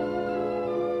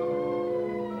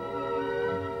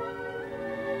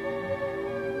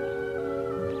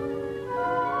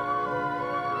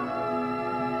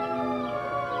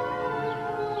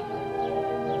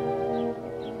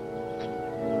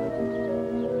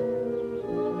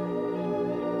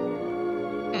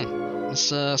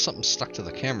 Something stuck to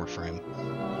the camera frame.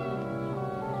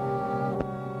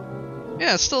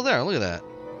 Yeah, it's still there. Look at that.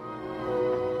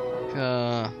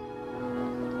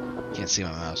 Can't see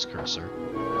my mouse cursor.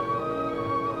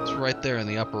 It's right there in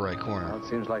the upper right corner. Well, it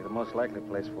seems like the most likely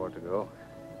place for it to go.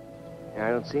 Yeah,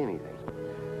 I don't see anything.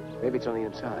 Maybe it's on the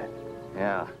inside.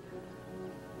 Yeah.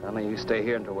 Only you stay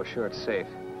here until we're sure it's safe.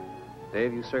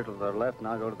 Dave, you circle to the left and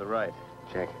I'll go to the right.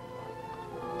 Check.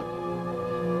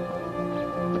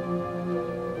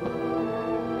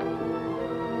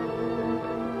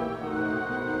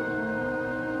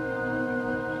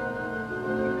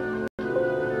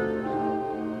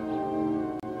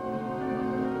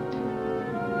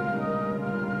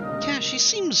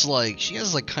 Seems like she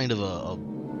has like kind of a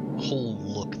whole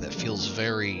look that feels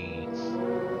very...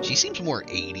 She seems more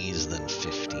 80s than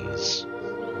 50s.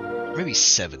 Or maybe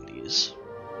 70s.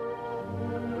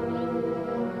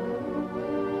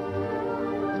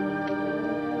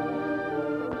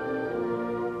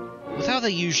 With how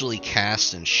they usually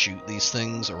cast and shoot these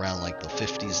things around like the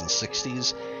 50s and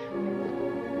 60s,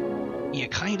 you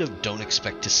kind of don't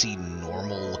expect to see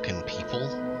normal looking people.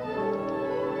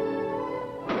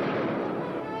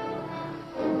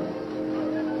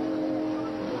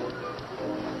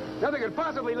 Nothing could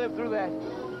possibly live through that.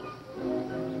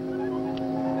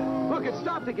 Look, it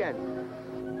stopped again.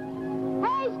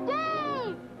 Hey,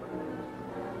 Steve!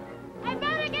 I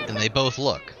better get And they both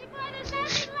look.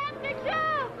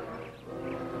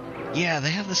 Yeah, they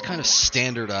have this kind of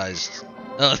standardized...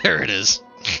 Oh, there it is.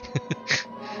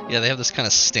 Yeah, they have this kind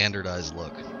of standardized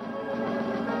look.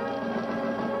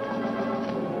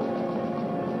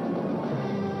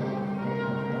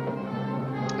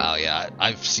 Oh yeah,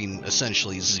 I've seen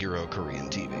essentially zero Korean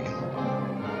TV.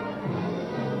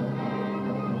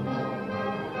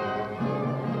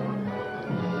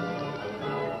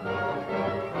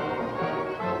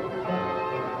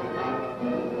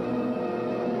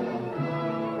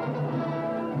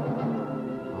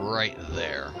 Right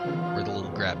there, where the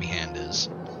little grabby hand is.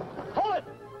 Hold it!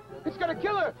 It's gonna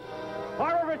kill her!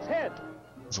 Fire over its head!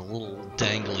 There's a little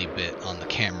dangly bit on the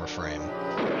camera frame.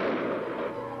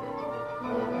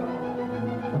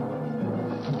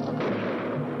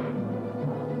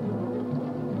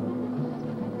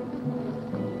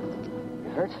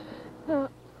 Hurt? No,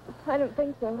 I don't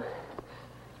think so.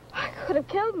 It could have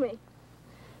killed me.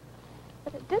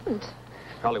 But it didn't.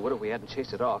 Probably would if we hadn't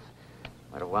chased it off.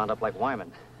 Might have wound up like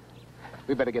Wyman.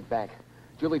 We better get back.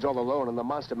 Julie's all alone, and the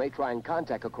monster may try and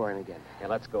contact O'Corin again. Yeah,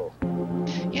 let's go.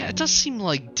 Yeah, it does seem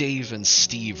like Dave and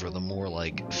Steve are the more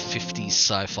like 50s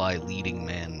sci-fi leading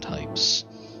man types.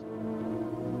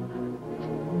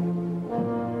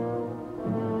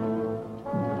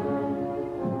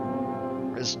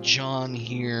 There's John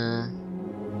here,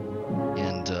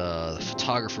 and the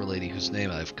photographer lady whose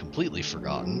name I've completely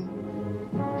forgotten.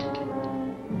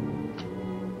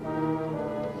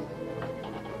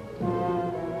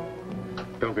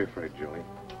 Don't be afraid, Julie.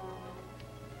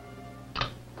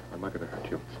 I'm not going to hurt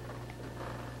you.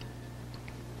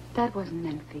 That wasn't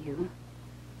meant for you.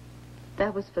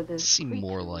 That was for the... Seem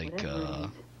more like, whatever it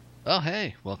is. Oh,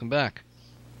 hey, welcome back.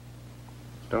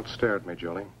 Don't stare at me,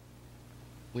 Julie.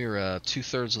 We're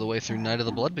 2/3 of the way through Night of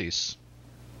the Blood Beast.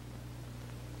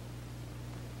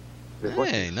 If what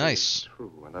you Hey, say nice. is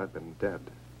true, and I've been dead.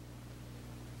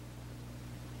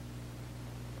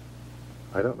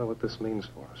 I don't know what this means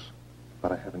for us,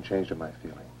 but I haven't changed in my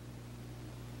feeling.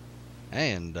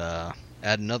 Hey, and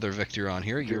add another Victor on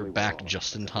here. You're back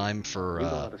just in time for. You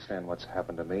don't understand what's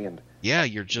happened to me, and yeah,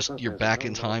 you're back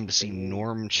in time to see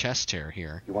Norm Chesthair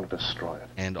here. you want to destroy it.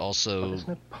 And also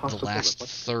the last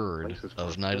third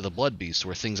of Night of the Blood Beast,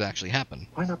 where things actually happen.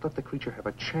 Why not let the creature have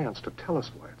a chance to tell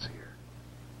us why it's here?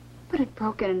 But it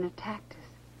broke in and attacked us.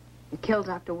 It killed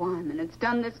Dr. Wyman. It's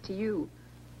done this to you.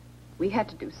 We had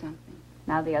to do something.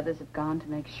 Now the others have gone to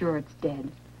make sure it's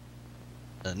dead.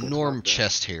 Norm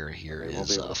Chesthair here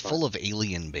is full of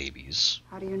alien babies.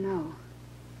 How do you know?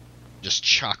 Just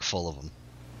chock full of them.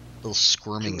 Little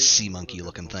squirming sea monkey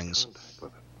looking things.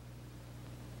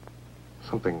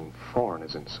 Something foreign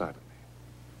is inside of me.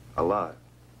 Alive.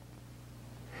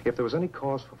 If there was any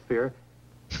cause for fear,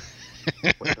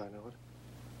 wouldn't I know it?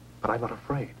 But I'm not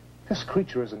afraid. This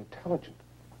creature is intelligent.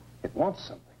 It wants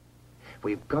something.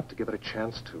 We've got to give it a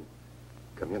chance to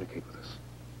communicate with us.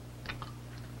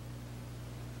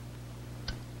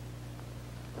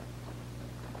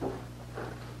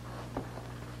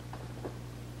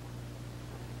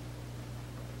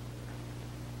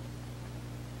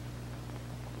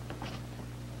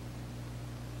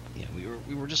 Yeah,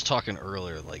 we were just talking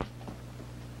earlier, like,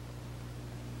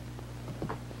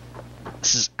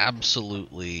 this is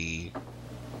absolutely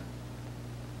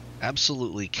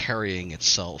carrying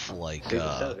itself like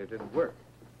it didn't work.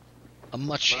 a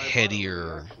much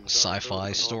headier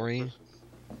sci-fi story, What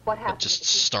but happened? just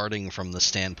starting from the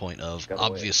standpoint of,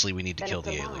 obviously we need to kill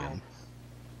the alien.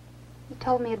 He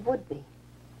told me it would be.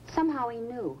 Somehow he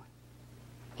knew.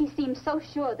 He seems so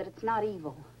sure that it's not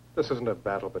evil. This isn't a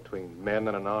battle between men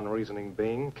and a non-reasoning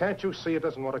being. Can't you see it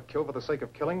doesn't want to kill for the sake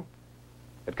of killing?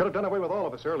 It could have done away with all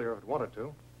of us earlier if it wanted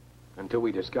to. Until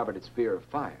we discovered its fear of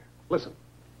fire. Listen,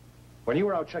 when you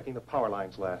were out checking the power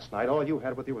lines last night, all you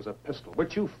had with you was a pistol,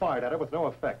 which you fired at it with no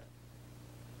effect.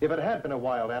 If it had been a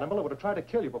wild animal, it would have tried to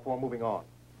kill you before moving on.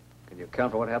 Can you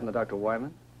account for what happened to Dr.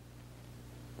 Wyman?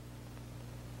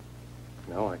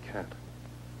 No, I can't.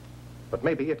 But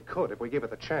maybe it could if we give it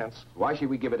the chance. Why should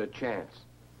we give it a chance?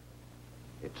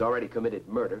 It's already committed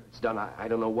murder. It's done I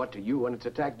don't know what to you, and it's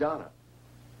attacked Donna.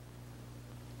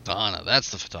 Donna,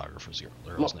 that's the photographer's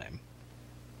girl's name.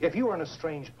 If you were in a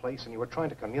strange place and you were trying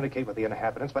to communicate with the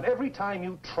inhabitants, but every time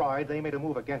you tried, they made a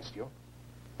move against you,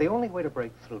 the only way to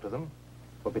break through to them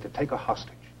would be to take a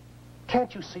hostage.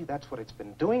 Can't you see that's what it's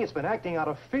been doing? It's been acting out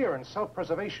of fear and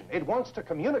self-preservation. It wants to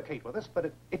communicate with us,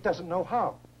 but it doesn't know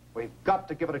how. We've got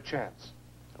to give it a chance.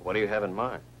 What do you have in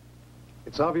mind?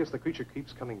 It's obvious the creature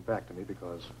keeps coming back to me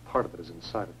because part of it is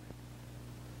inside of me.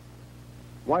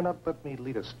 Why not let me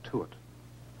lead us to it?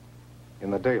 In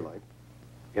the daylight,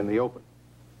 in the open.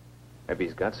 Maybe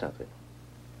he's got something.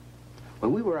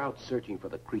 When we were out searching for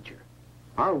the creature,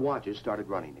 our watches started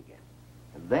running again.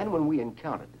 And then when we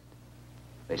encountered it,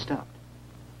 they stopped.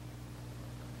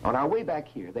 On our way back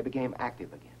here, they became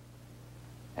active again.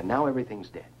 And now everything's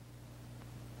dead.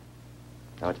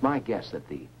 Now, it's my guess that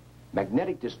the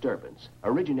magnetic disturbance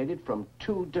originated from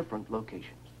two different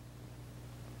locations.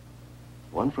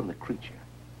 One from the creature,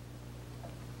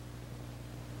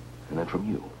 and then from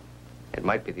you. It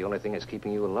might be the only thing that's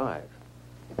keeping you alive.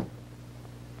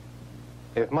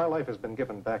 If my life has been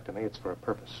given back to me, it's for a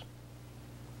purpose.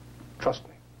 Trust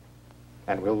me,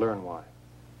 and we'll learn why.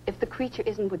 If the creature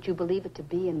isn't what you believe it to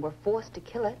be and we're forced to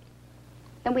kill it,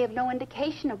 then we have no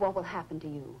indication of what will happen to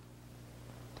you.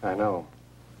 I know.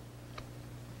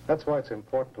 That's why it's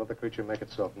important to let the creature make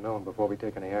itself known before we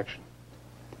take any action.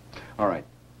 All right.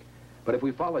 But if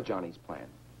we follow Johnny's plan,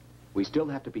 we still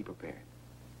have to be prepared.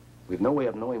 We've no way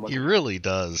of knowing what... He really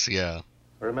does, yeah.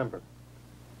 Remember,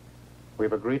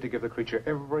 we've agreed to give the creature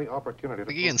every opportunity to...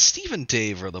 Again, Steve and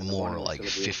Dave are the more, like,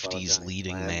 50s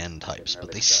leading man types,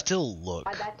 but they still look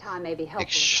By that time, may be helpful.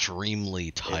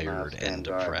 extremely tired and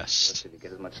depressed. You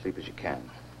get as much sleep as you can.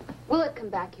 Will it come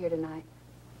back here tonight?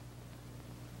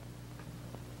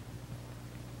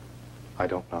 I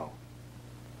don't know.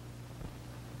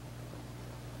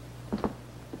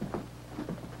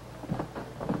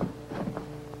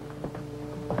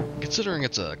 Considering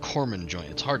it's a Corman joint,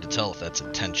 it's hard to tell if that's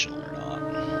intentional or not.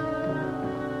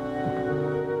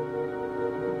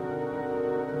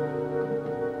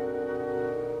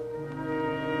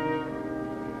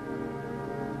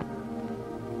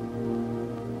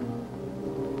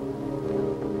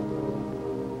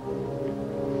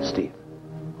 Steve,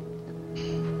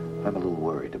 I'm a little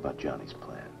worried about Johnny's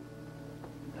plan.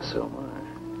 So am I.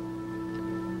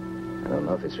 I don't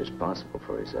know if he's responsible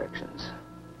for his actions.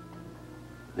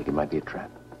 Think it might be a trap?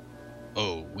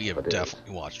 Oh, we have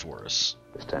definitely watched worse.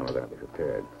 This time we're going to be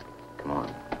prepared. Come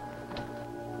on.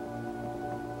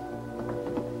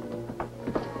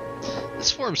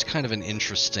 This forms kind of an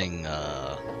interesting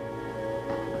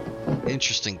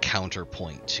Interesting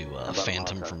counterpoint to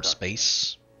Phantom from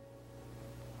Space.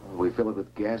 We fill it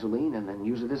with gasoline and then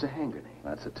use it as a hand grenade.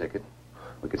 That's the ticket.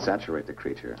 We could saturate the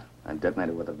creature and detonate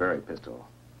it with a Very pistol.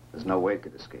 There's no way it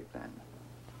could escape then.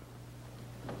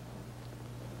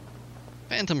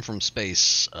 Phantom from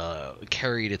Space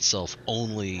carried itself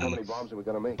only How many bombs are we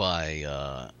gonna make? by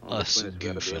us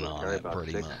goofing on it,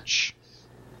 pretty much.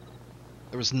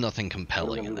 There was nothing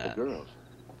compelling in that. Girls?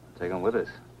 Take them with us.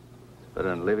 It's better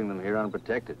than leaving them here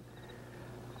unprotected.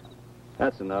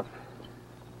 That's enough.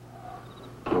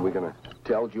 Are we gonna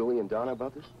tell Julie and Donna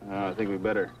about this? I think we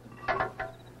better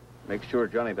make sure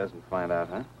Johnny doesn't find out,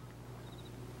 huh?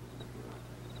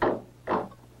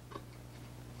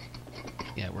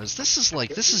 Yeah, whereas this is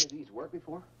like, this is... These work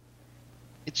before?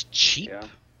 It's cheap. Yeah.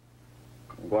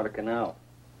 Guadalcanal.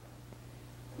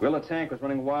 Guerrilla tank was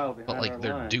running wild behind But like, our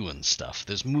they're line. doing stuff.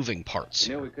 There's moving parts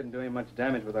We knew here. we couldn't do any much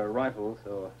damage with our rifle,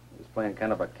 so he was playing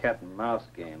kind of a cat and mouse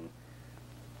game.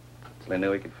 Until he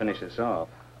knew he could finish us off.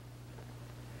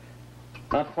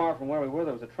 Not far from where we were,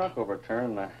 there was a truck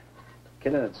overturned, and a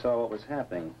kid in it saw what was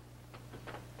happening.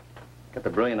 Got the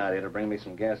brilliant idea to bring me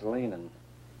some gasoline, and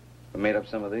we made up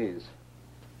some of these.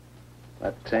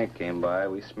 That tank came by,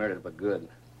 we smeared it, but good.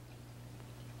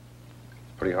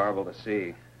 It's pretty horrible to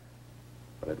see,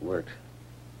 but it worked.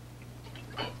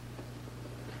 Yeah,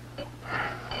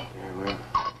 well,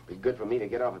 be good for me to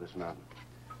get off of this mountain.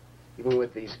 Even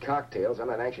with these cocktails, I'm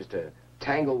not anxious to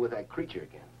tangle with that creature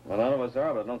again. Well, none of us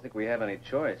are, but I don't think we have any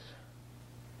choice.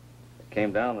 It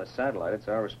came down the satellite. It's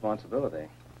our responsibility.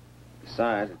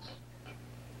 Besides, it's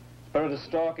better to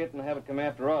stalk it and have it come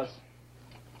after us.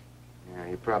 Yeah,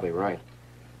 you're probably right.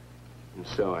 And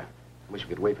so, I wish we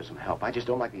could wait for some help. I just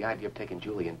don't like the idea of taking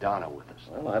Julie and Donna with us.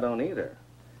 Well, I don't either.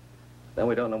 Then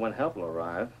we don't know when help will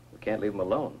arrive. We can't leave them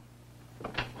alone.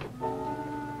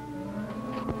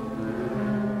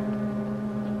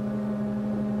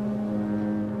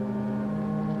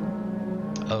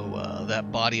 Oh,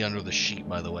 that body under the sheet,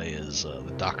 by the way, is the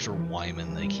Dr.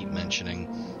 Wyman they keep mentioning.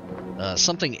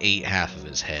 Something ate half of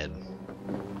his head.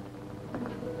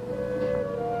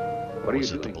 What are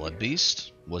Was you it the doing Blood here?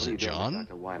 Beast? Was What are it you doing with John?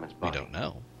 Dr. Wyman's We body? don't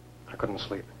know. I couldn't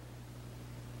sleep.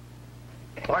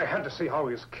 I had to see how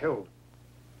he was killed.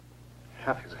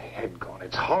 Half his head gone.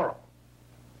 It's horrible.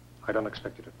 I don't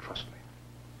expect you to trust me.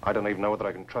 I don't even know whether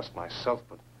I can trust myself,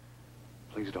 but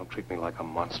please don't treat me like a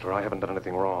monster. I haven't done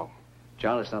anything wrong.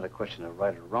 John, it's not a question of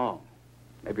right or wrong.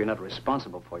 Maybe you're not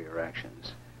responsible for your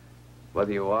actions.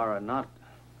 Whether you are or not,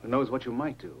 who knows what you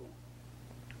might do.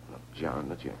 Look,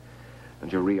 John,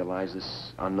 don't you realize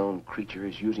this unknown creature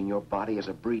is using your body as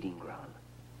a breeding ground?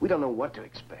 We don't know what to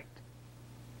expect.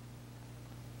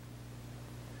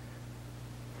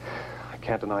 I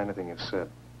can't deny anything you've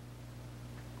said.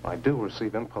 I do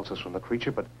receive impulses from the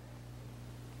creature, but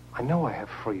I know I have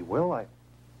free will.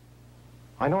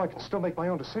 I know I can still make my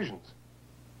own decisions.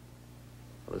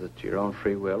 Well, is it your own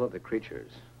free will or the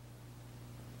creature's?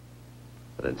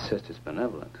 But insist it's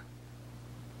benevolent.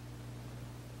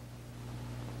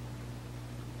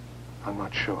 I'm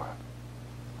not sure.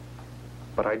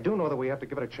 But I do know that we have to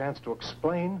give it a chance to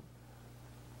explain,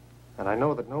 and I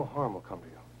know that no harm will come to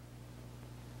you.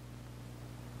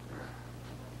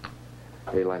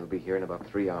 Daylight will be here in about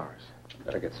 3 hours.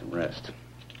 Better get some rest.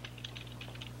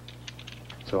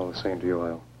 It's all the same to you.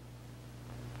 I'll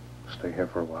stay here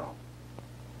for a while.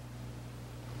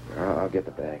 I'll get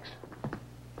the bags.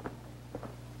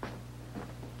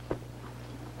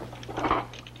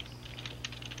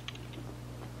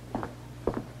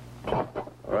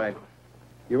 All right.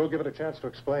 You will give it a chance to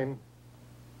explain.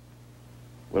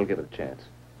 We'll give it a chance.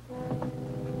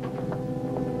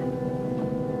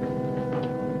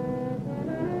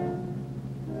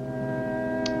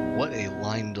 What a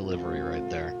line delivery right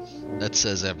there. That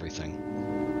says everything.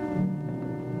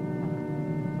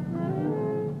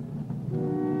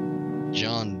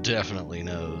 John definitely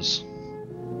knows.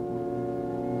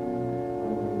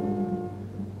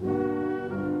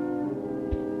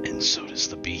 And so does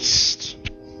the Beast.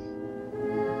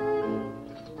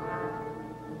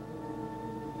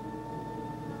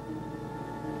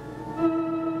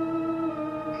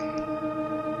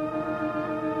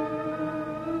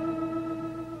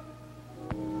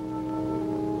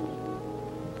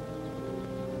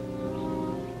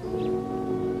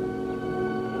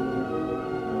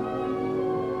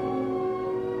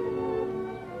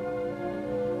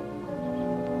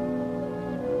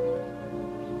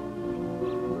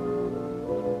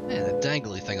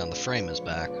 Dangly thing on the frame is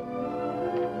back.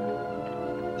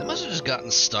 They must have just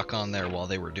gotten stuck on there while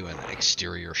they were doing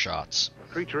exterior shots.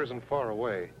 The creature isn't far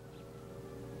away.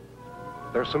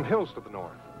 There's some hills to the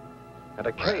north, and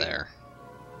a cave. Right there.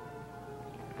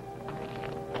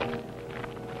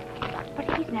 But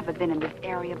he's never been in this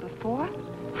area before.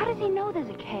 How does he know there's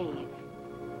a cave?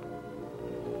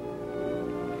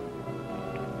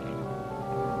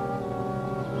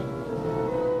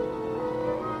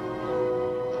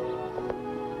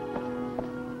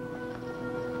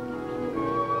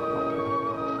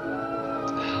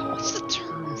 What's the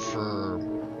term for...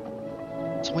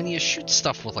 So when you shoot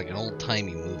stuff with like an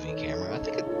old-timey movie camera, I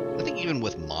think even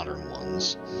with modern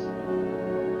ones,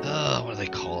 what do they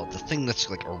call it? The thing that's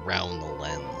like around the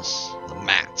lens, the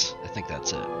mat. I think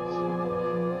that's it. You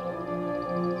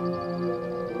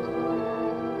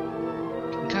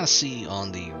can kind of see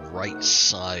on the right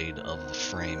side of the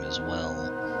frame as well,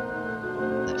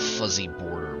 that fuzzy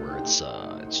border where it's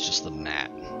just the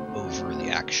mat over the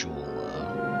actual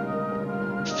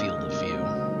field of view.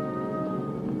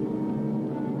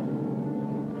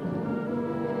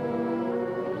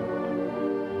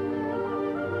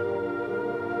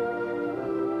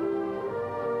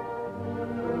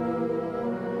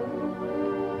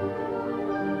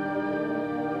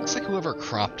 Looks like whoever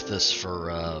cropped this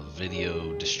for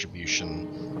video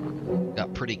distribution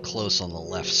got pretty close on the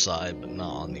left side, but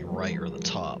not on the right or the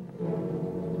top.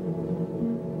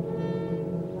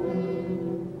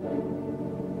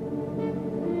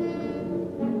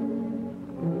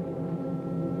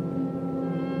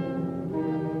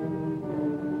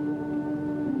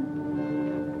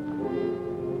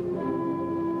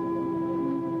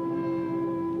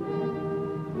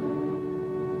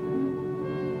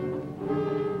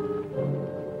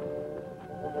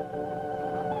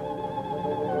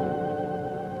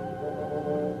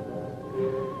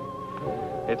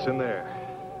 It's in there.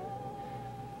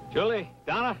 Julie,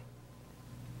 Donna,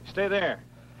 stay there.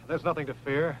 There's nothing to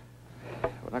fear.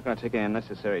 We're not going to take any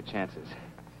unnecessary chances.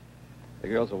 The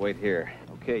girls will wait here.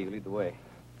 Okay, you lead the way.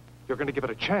 You're going to give it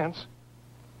a chance?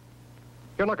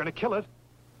 You're not going to kill it?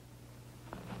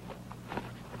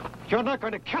 You're not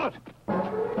going to kill it!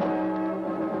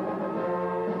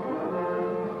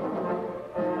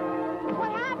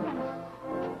 What happened?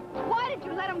 Why did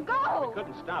you let him go? We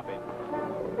couldn't stop him.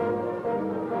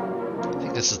 I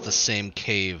think this is the same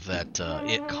cave that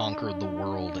It Conquered the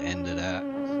World ended at.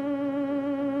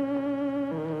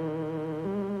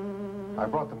 I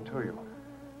brought them to you.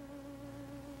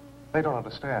 They don't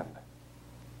understand.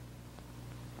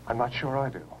 I'm not sure I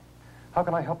do. How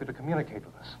can I help you to communicate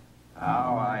with us?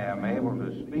 Now I am able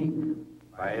to speak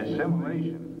by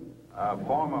assimilation, a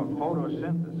form of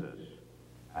photosynthesis.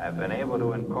 I've been able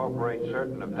to incorporate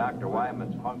certain of Dr.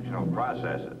 Wyman's functional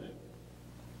processes.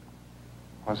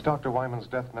 Was Dr. Wyman's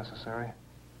death necessary?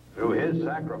 Through his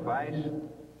sacrifice,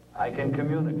 I can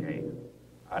communicate,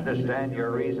 understand your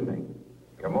reasoning,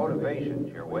 your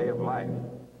motivations, your way of life.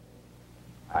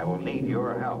 I will need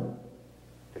your help.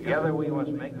 Together we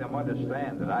must make them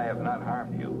understand that I have not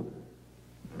harmed you,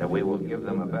 that we will give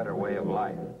them a better way of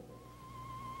life.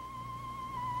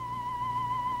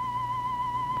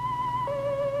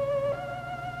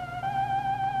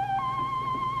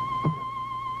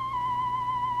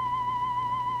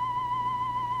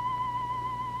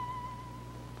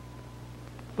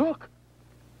 Look!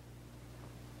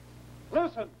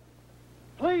 Listen!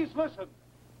 Please listen!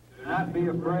 Do not be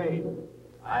afraid.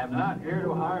 I am not here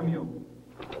to harm you.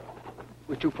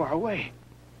 We're too far away.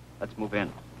 Let's move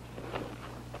in.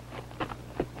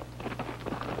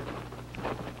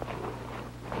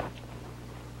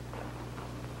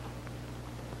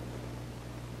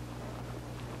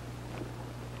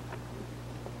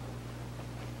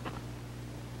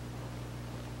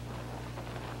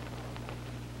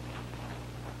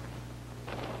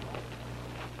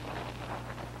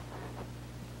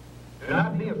 Do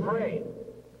not be afraid.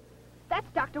 That's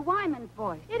Dr. Wyman's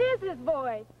voice. It is his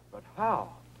voice. But how?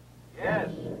 Yes,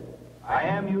 I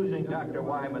am using Dr.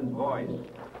 Wyman's voice.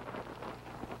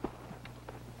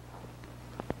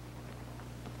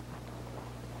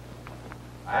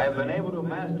 I have been able to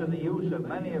master the use of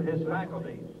many of his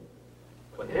faculties.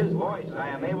 With his voice, I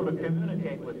am able to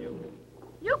communicate with you.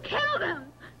 You killed him!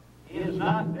 He is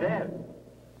not dead.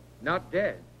 Not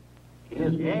dead. He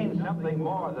has gained something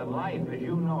more than life as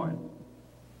you know it.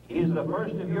 He is the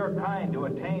first of your kind to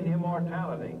attain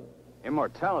immortality.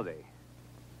 Immortality?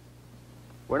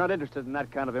 We're not interested in that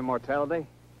kind of immortality.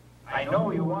 I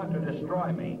know you want to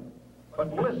destroy me,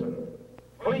 but listen.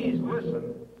 Please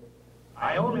listen.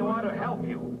 I only want to help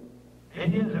you.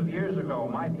 Millions of years ago,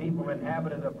 my people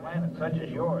inhabited a planet such as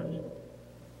yours.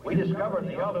 We discovered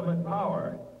the ultimate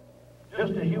power,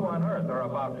 just as you on Earth are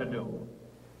about to do. You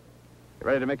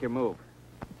ready to make your move?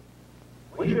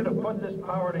 We should have put this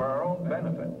power to our own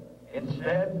benefit.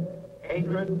 Instead,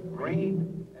 hatred, greed,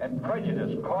 and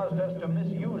prejudice caused us to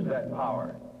misuse that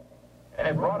power. And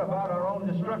it brought about our own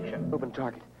destruction. Moving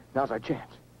target. Now's our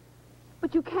chance.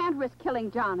 But you can't risk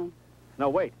killing Johnny. No,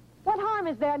 wait. What harm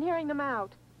is there in hearing them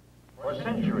out? For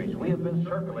centuries, we have been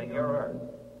circling your Earth,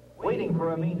 waiting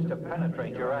for a means to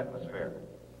penetrate your atmosphere.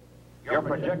 Your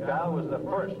projectile was the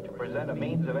first to present a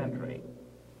means of entry.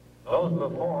 Those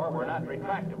before were not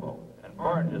retractable and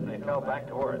burned as they fell back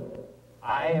to Earth.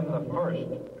 I am the first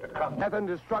to come. Death and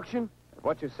destruction? If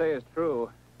what you say is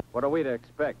true, what are we to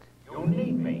expect? You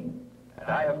need me, and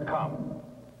I have come.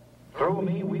 Through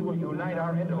me, we will unite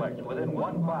our intellects within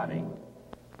one body.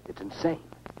 It's insane.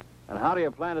 And how do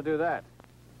you plan to do that?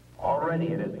 Already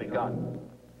it has begun.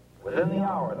 Within the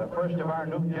hour, the first of our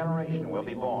new generation will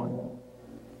be born.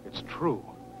 It's true.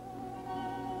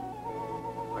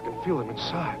 I can feel them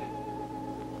inside.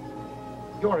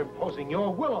 You're imposing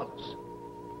your will on us.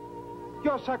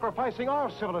 You're sacrificing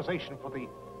our civilization for the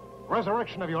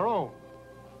resurrection of your own.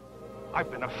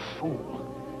 I've been a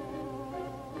fool.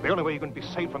 The only way you can be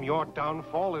saved from your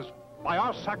downfall is by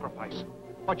our sacrifice.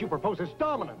 What you propose is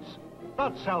dominance,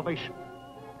 not salvation.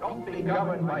 Don't be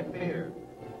governed by fear.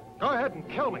 Go ahead and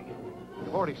kill me.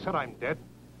 You've already said I'm dead.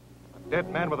 A dead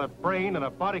man with a brain and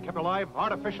a body kept alive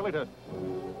artificially to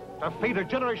feed a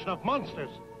generation of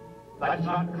monsters. That's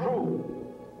not true.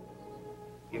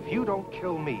 If you don't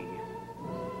kill me,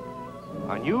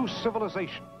 a new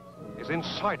civilization is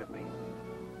inside of me.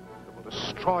 It will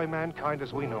destroy mankind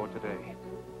as we know it today.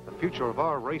 The future of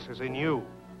our race is in you.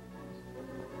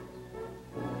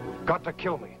 You've got to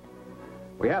kill me.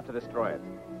 We have to destroy it.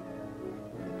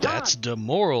 That's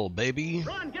demoral, baby.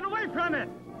 Run, get away from it!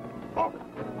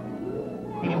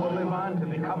 He will live on to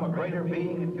become a greater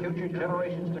being in future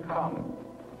generations to come.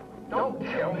 Don't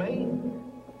kill me.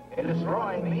 In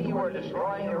destroying me, you are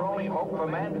destroying your only hope for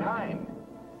mankind.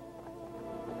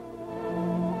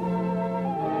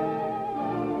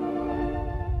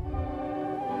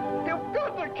 You've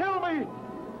got to kill me!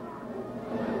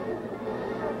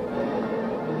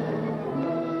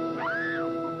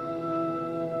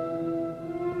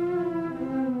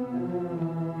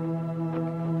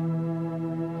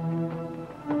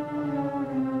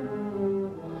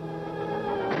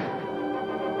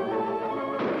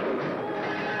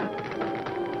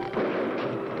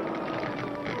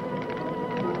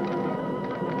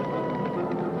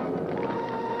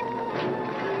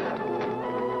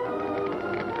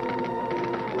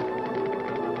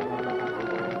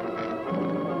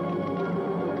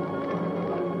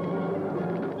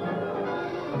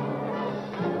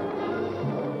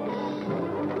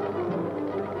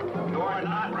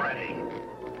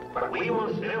 We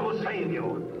will still save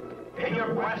you. In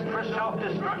your quest for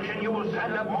self-destruction, you will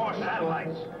send up more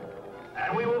satellites.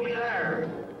 And we will be there,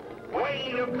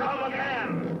 waiting to come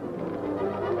again.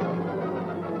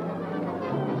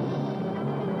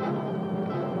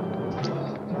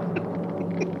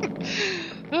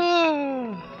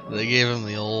 They gave him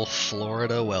the old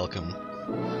Florida welcome.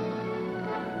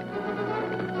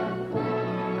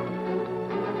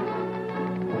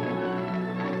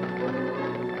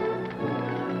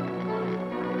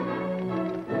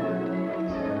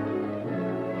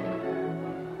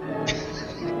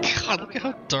 God, look at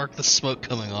how dark the smoke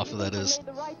coming off of that is. You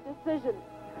made the right decision.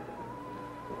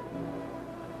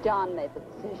 John made the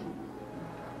decision.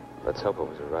 Let's hope it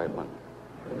was the right one.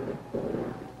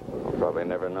 We'll probably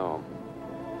never know.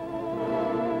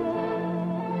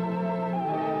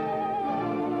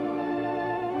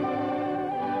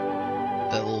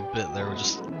 That little bit there was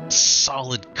just a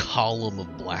solid column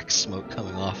of black smoke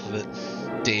coming off of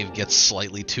it. Dave gets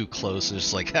slightly too close and is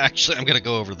just like, actually, I'm gonna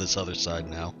go over to this other side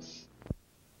now.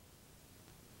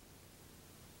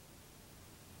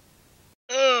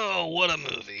 Oh, what a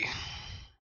movie.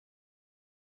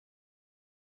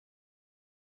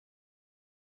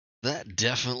 That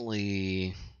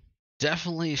definitely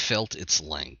felt its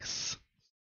length,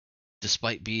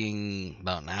 despite being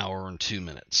about an hour and 2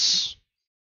 minutes.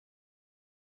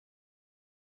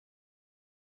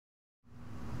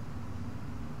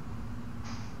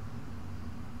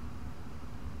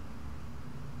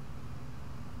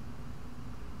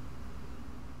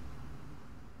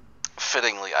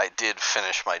 Fittingly, I did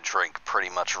finish my drink pretty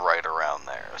much right around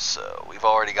there, so we've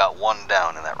already got one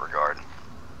down in that regard.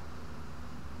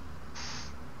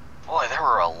 Boy, there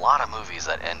were a lot of movies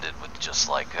that ended with just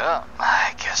like,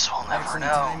 I guess we'll never know.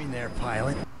 Timing there,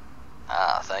 pilot.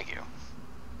 Ah, thank you.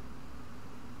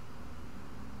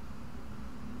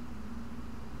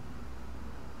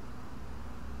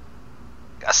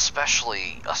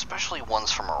 Especially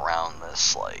ones from around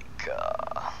this, like,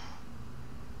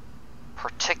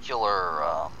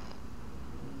 particular,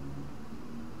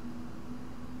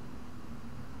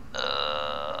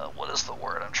 what is the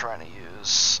word I'm trying to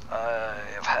use?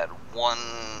 I've had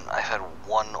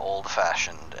one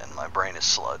old-fashioned, and my brain is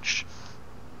sludged.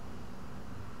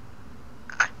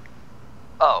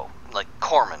 Oh, like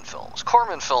Corman Films.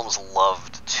 Corman Films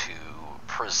loved to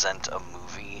present a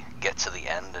movie, get to the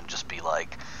end, and just be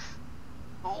like,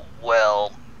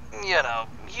 well, you know,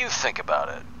 you think about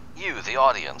it. You, the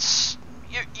audience,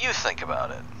 you think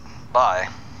about it. Bye.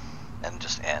 And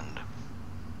just end.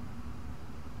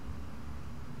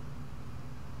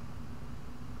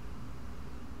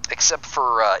 Except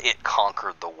for It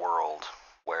Conquered the World,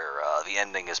 where the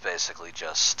ending is basically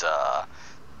just,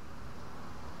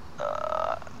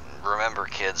 remember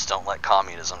kids, don't let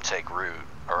communism take root,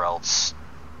 or else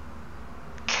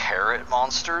carrot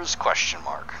monsters? Question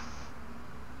mark.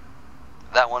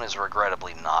 That one is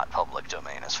regrettably not public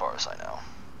domain as far as I know.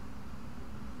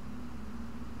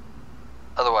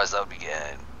 Otherwise, that would be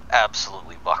an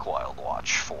absolutely buck wild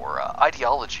watch for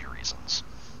ideology reasons.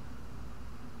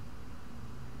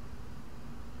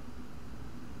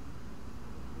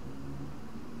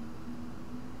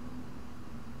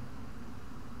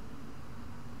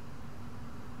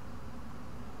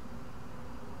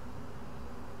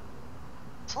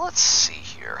 So let's see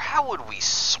here. How would we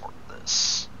sort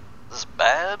this? Is this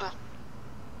bad?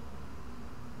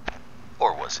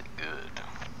 Or was it good?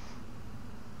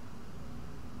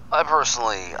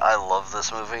 I love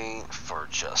this movie for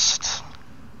just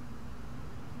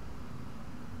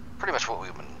pretty much what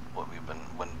we've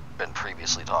been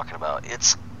previously talking about.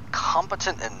 It's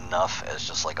competent enough as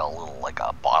just like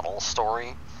a bottle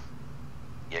story.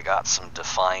 You got some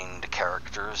defined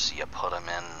characters, you put them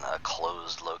in a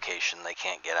closed location they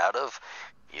can't get out of.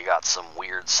 You got some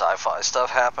weird sci-fi stuff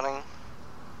happening.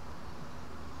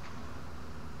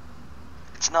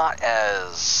 It's not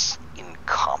as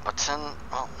incompetent.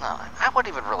 Well, no, I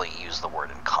wouldn't even really use the word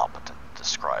incompetent to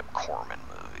describe Corman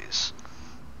movies.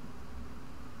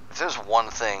 If there's one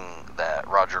thing that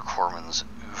Roger Corman's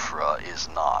oeuvre is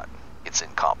not, it's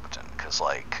incompetent. Because,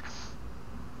 like,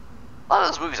 a lot of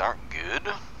those movies aren't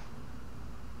good.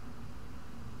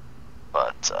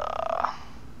 But,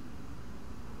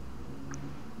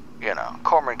 you know,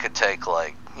 Corman could take,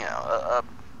 like, you know,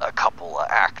 a couple of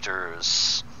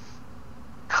actors,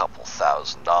 couple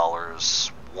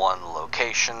 $1,000, one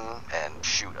location, and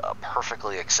shoot a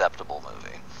perfectly acceptable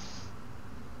movie.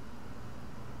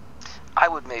 I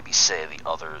would maybe say the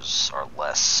others are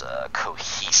less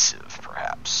cohesive,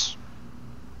 perhaps.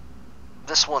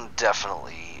 This one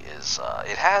definitely is,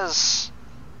 it has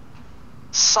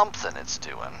something it's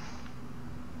doing.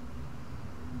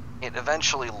 It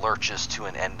eventually lurches to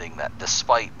an ending that,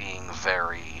 despite being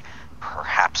very,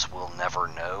 perhaps we'll never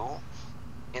know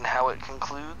in how it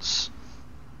concludes,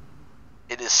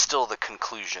 it is still the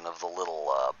conclusion of the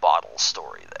little bottle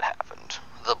story that happened.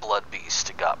 The blood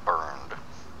beast got burned,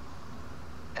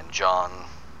 and John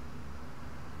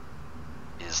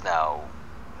is now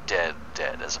dead,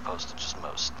 as opposed to just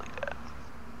mostly dead.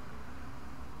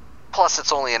 Plus,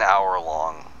 it's only an hour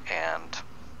long, and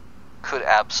could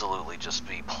absolutely just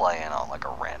be playing on like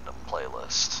a random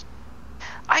playlist.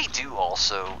 I do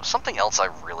also, something else I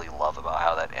really love about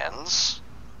how that ends,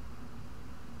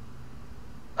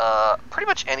 pretty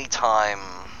much any time,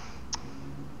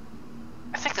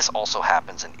 I think this also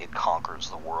happens in It Conquers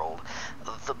the World,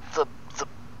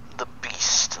 the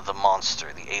beast, the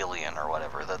monster, the alien or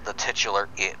whatever, the titular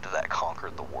it that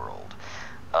conquered the world,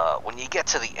 when you get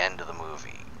to the end of the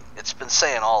movie, it's been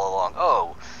saying all along,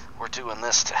 oh, we're doing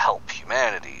this to help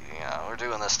humanity, you know, we're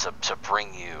doing this to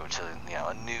bring you to, you know,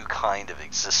 a new kind of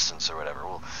existence or whatever,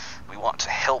 well, we want to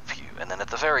help you, and then at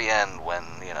the very end, when,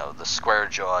 you know, the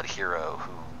square-jawed hero,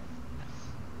 who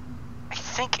I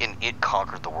think in It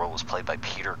Conquered the World was played by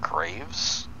Peter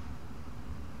Graves,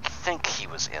 I think he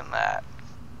was in that,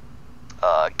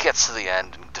 gets to the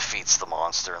end and defeats the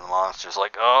monster, and the monster's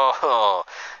like, oh,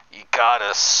 you got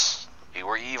us, you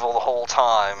were evil the whole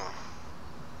time.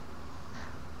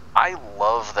 I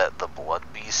love that the Blood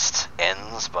Beast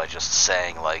ends by just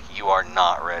saying, like, you are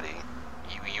not ready.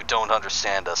 You don't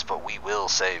understand us, but we will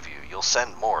save you. You'll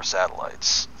send more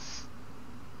satellites.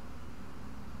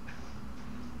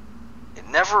 It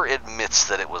never admits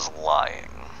that it was lying.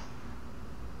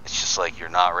 It's just like, you're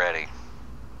not ready.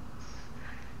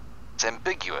 It's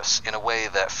ambiguous in a way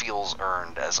that feels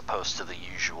earned as opposed to the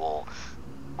usual,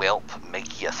 welp,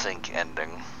 make you think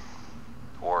ending.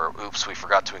 Or, oops, we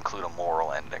forgot to include a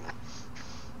moral ending.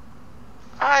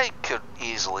 I could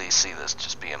easily see this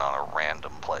just being on a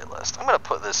random playlist. I'm going to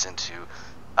put this into...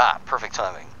 perfect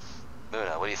timing.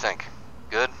 Muna, what do you think?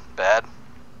 Good? Bad?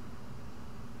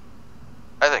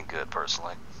 I think good,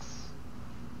 personally.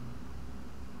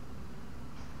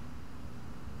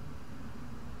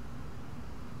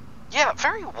 Yeah,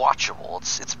 very watchable.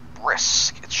 It's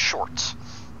brisk. It's short.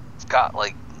 It's got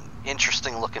like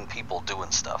interesting looking people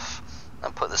doing stuff.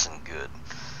 I'm putting this in good.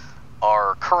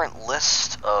 Our current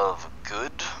list of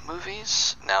good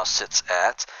movies now sits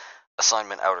at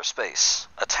Assignment Outer Space,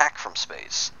 Attack from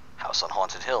Space, House on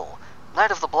Haunted Hill,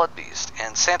 Night of the Blood Beast,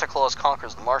 and Santa Claus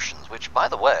Conquers the Martians, which, by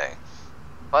the way,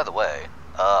 my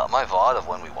VOD of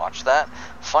when we watched that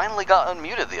finally got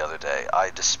unmuted the other day.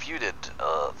 I disputed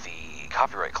the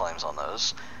copyright claims on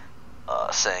those,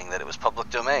 saying that it was public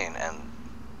domain, and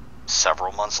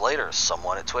several months later,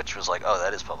 someone at Twitch was like, oh,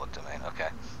 that is public domain, okay.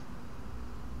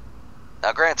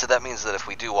 Now, granted, that means that if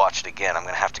we do watch it again, I'm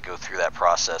going to have to go through that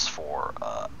process for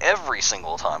every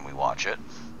single time we watch it,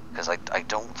 because I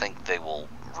don't think they will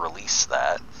release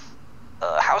that.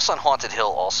 House on Haunted Hill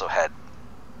also had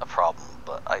a problem,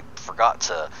 but I forgot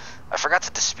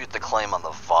to dispute the claim on the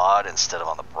VOD instead of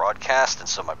on the broadcast, and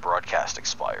so my broadcast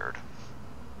expired.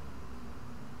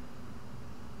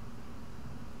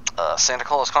 Santa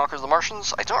Claus Conquers the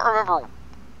Martians. I don't remember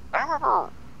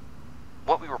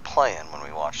what we were playing when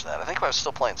we watched that. I think I was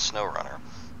still playing SnowRunner.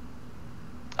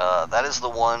 That is the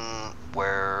one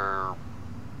where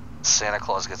Santa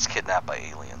Claus gets kidnapped by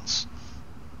aliens.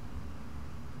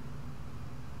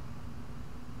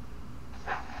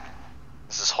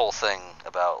 There's this whole thing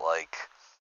about like,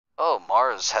 oh,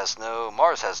 Mars has no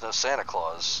Santa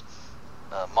Claus.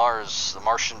 The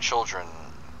Martian children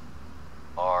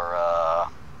are,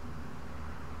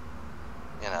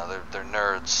 they're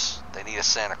nerds. They need a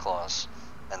Santa Claus.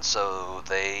 And so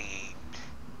they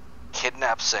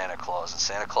kidnap Santa Claus, and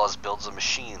Santa Claus builds a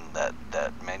machine that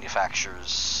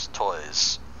manufactures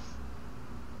toys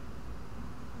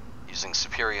using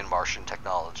superior Martian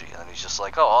technology. And then he's just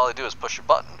like, oh, all I do is push a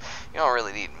button. You don't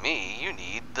really need me, you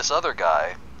need this other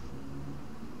guy.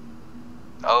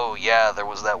 Oh yeah, there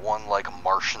was that one like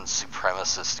Martian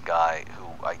supremacist guy who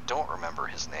I don't remember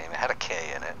his name. It had a K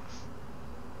in it.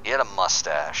 He had a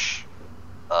mustache.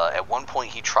 At one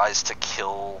point he tries to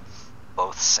kill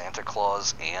both Santa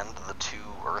Claus and the two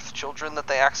Earth children that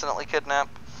they accidentally kidnap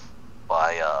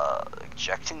by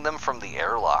ejecting them from the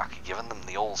airlock, giving them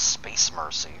the old space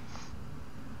mercy.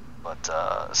 But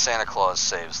Santa Claus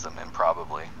saves them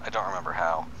improbably. I don't remember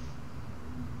how.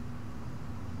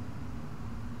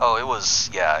 Oh, it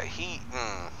was, yeah,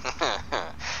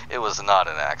 it was not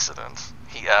an accident.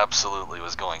 He absolutely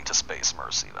was going to space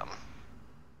mercy them.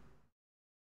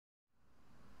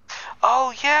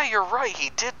 Oh, yeah, you're right, he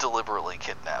did deliberately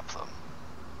kidnap them.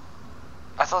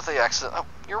 I thought they oh,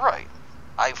 you're right.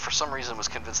 I, for some reason, was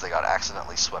convinced they got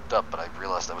accidentally swept up, but I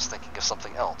realized I was thinking of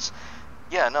something else.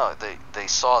 Yeah, no, they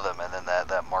saw them, and then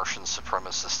that Martian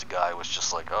supremacist guy was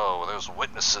just like, oh, well, there's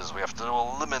witnesses, we have to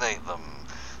eliminate them.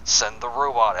 Send the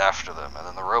robot after them, and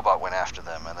then the robot went after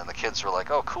them, and then the kids were like,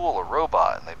 oh cool, a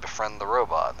robot, and they befriend the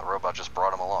robot, and the robot just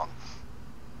brought them along.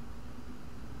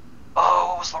 Oh,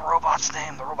 what was the robot's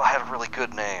name? The robot had a really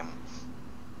good name.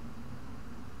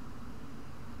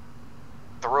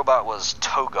 The robot was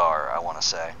Togar, I want to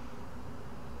say.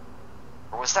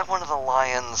 Or was that one of the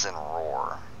lions in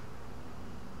Roar?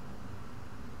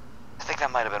 I think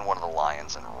that might have been one of the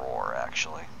lions in Roar,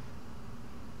 actually.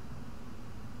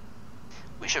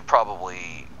 We should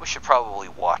probably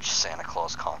watch Santa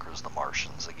Claus Conquers the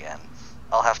Martians again.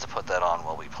 I'll have to put that on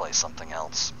while we play something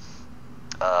else.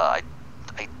 I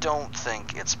don't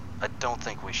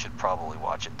think we should probably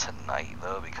watch it tonight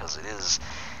though, because it is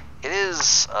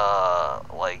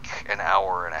like an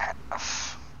hour and a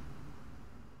half.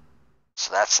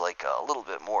 So that's like a little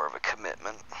bit more of a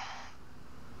commitment.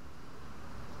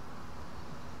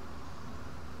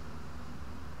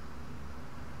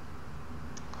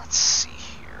 Let's see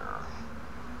here.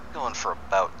 Going for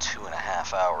about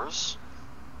 2.5 hours.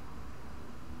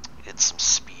 We did some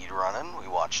speed running. We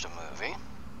watched a movie.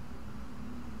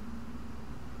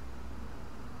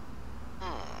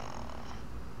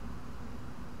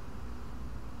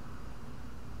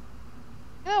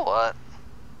 You know what?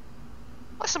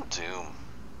 Play some Doom.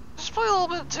 Just play a little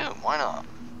bit of Doom. Why not?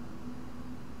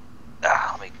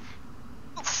 Let me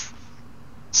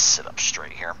sit up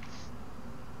straight here.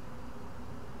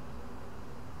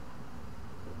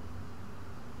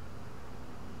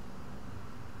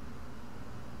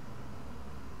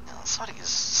 Somebody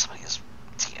is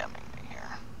DMing me here.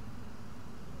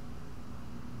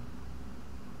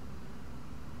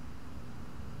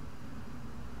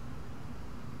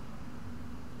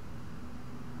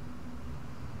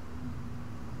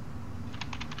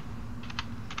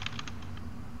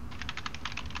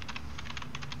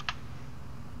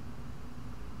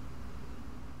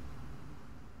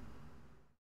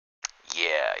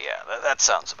 Yeah, that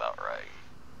sounds about right.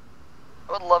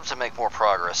 I would love to make more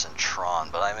progress in Tron,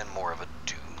 but I'm in more of a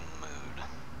Doom mood.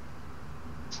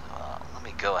 So let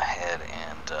me go ahead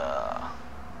and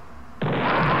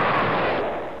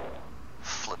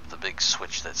flip the big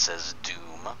switch that says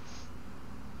Doom.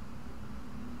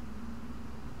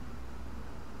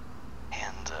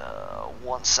 And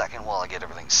 1 second while I get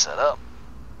everything set up.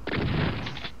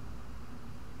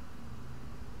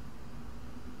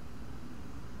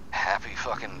 Happy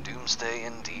fucking Doomsday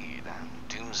indeed.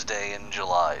 Doomsday in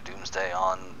July. Doomsday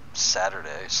on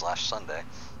Saturday/Sunday.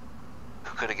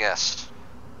 Who could have guessed?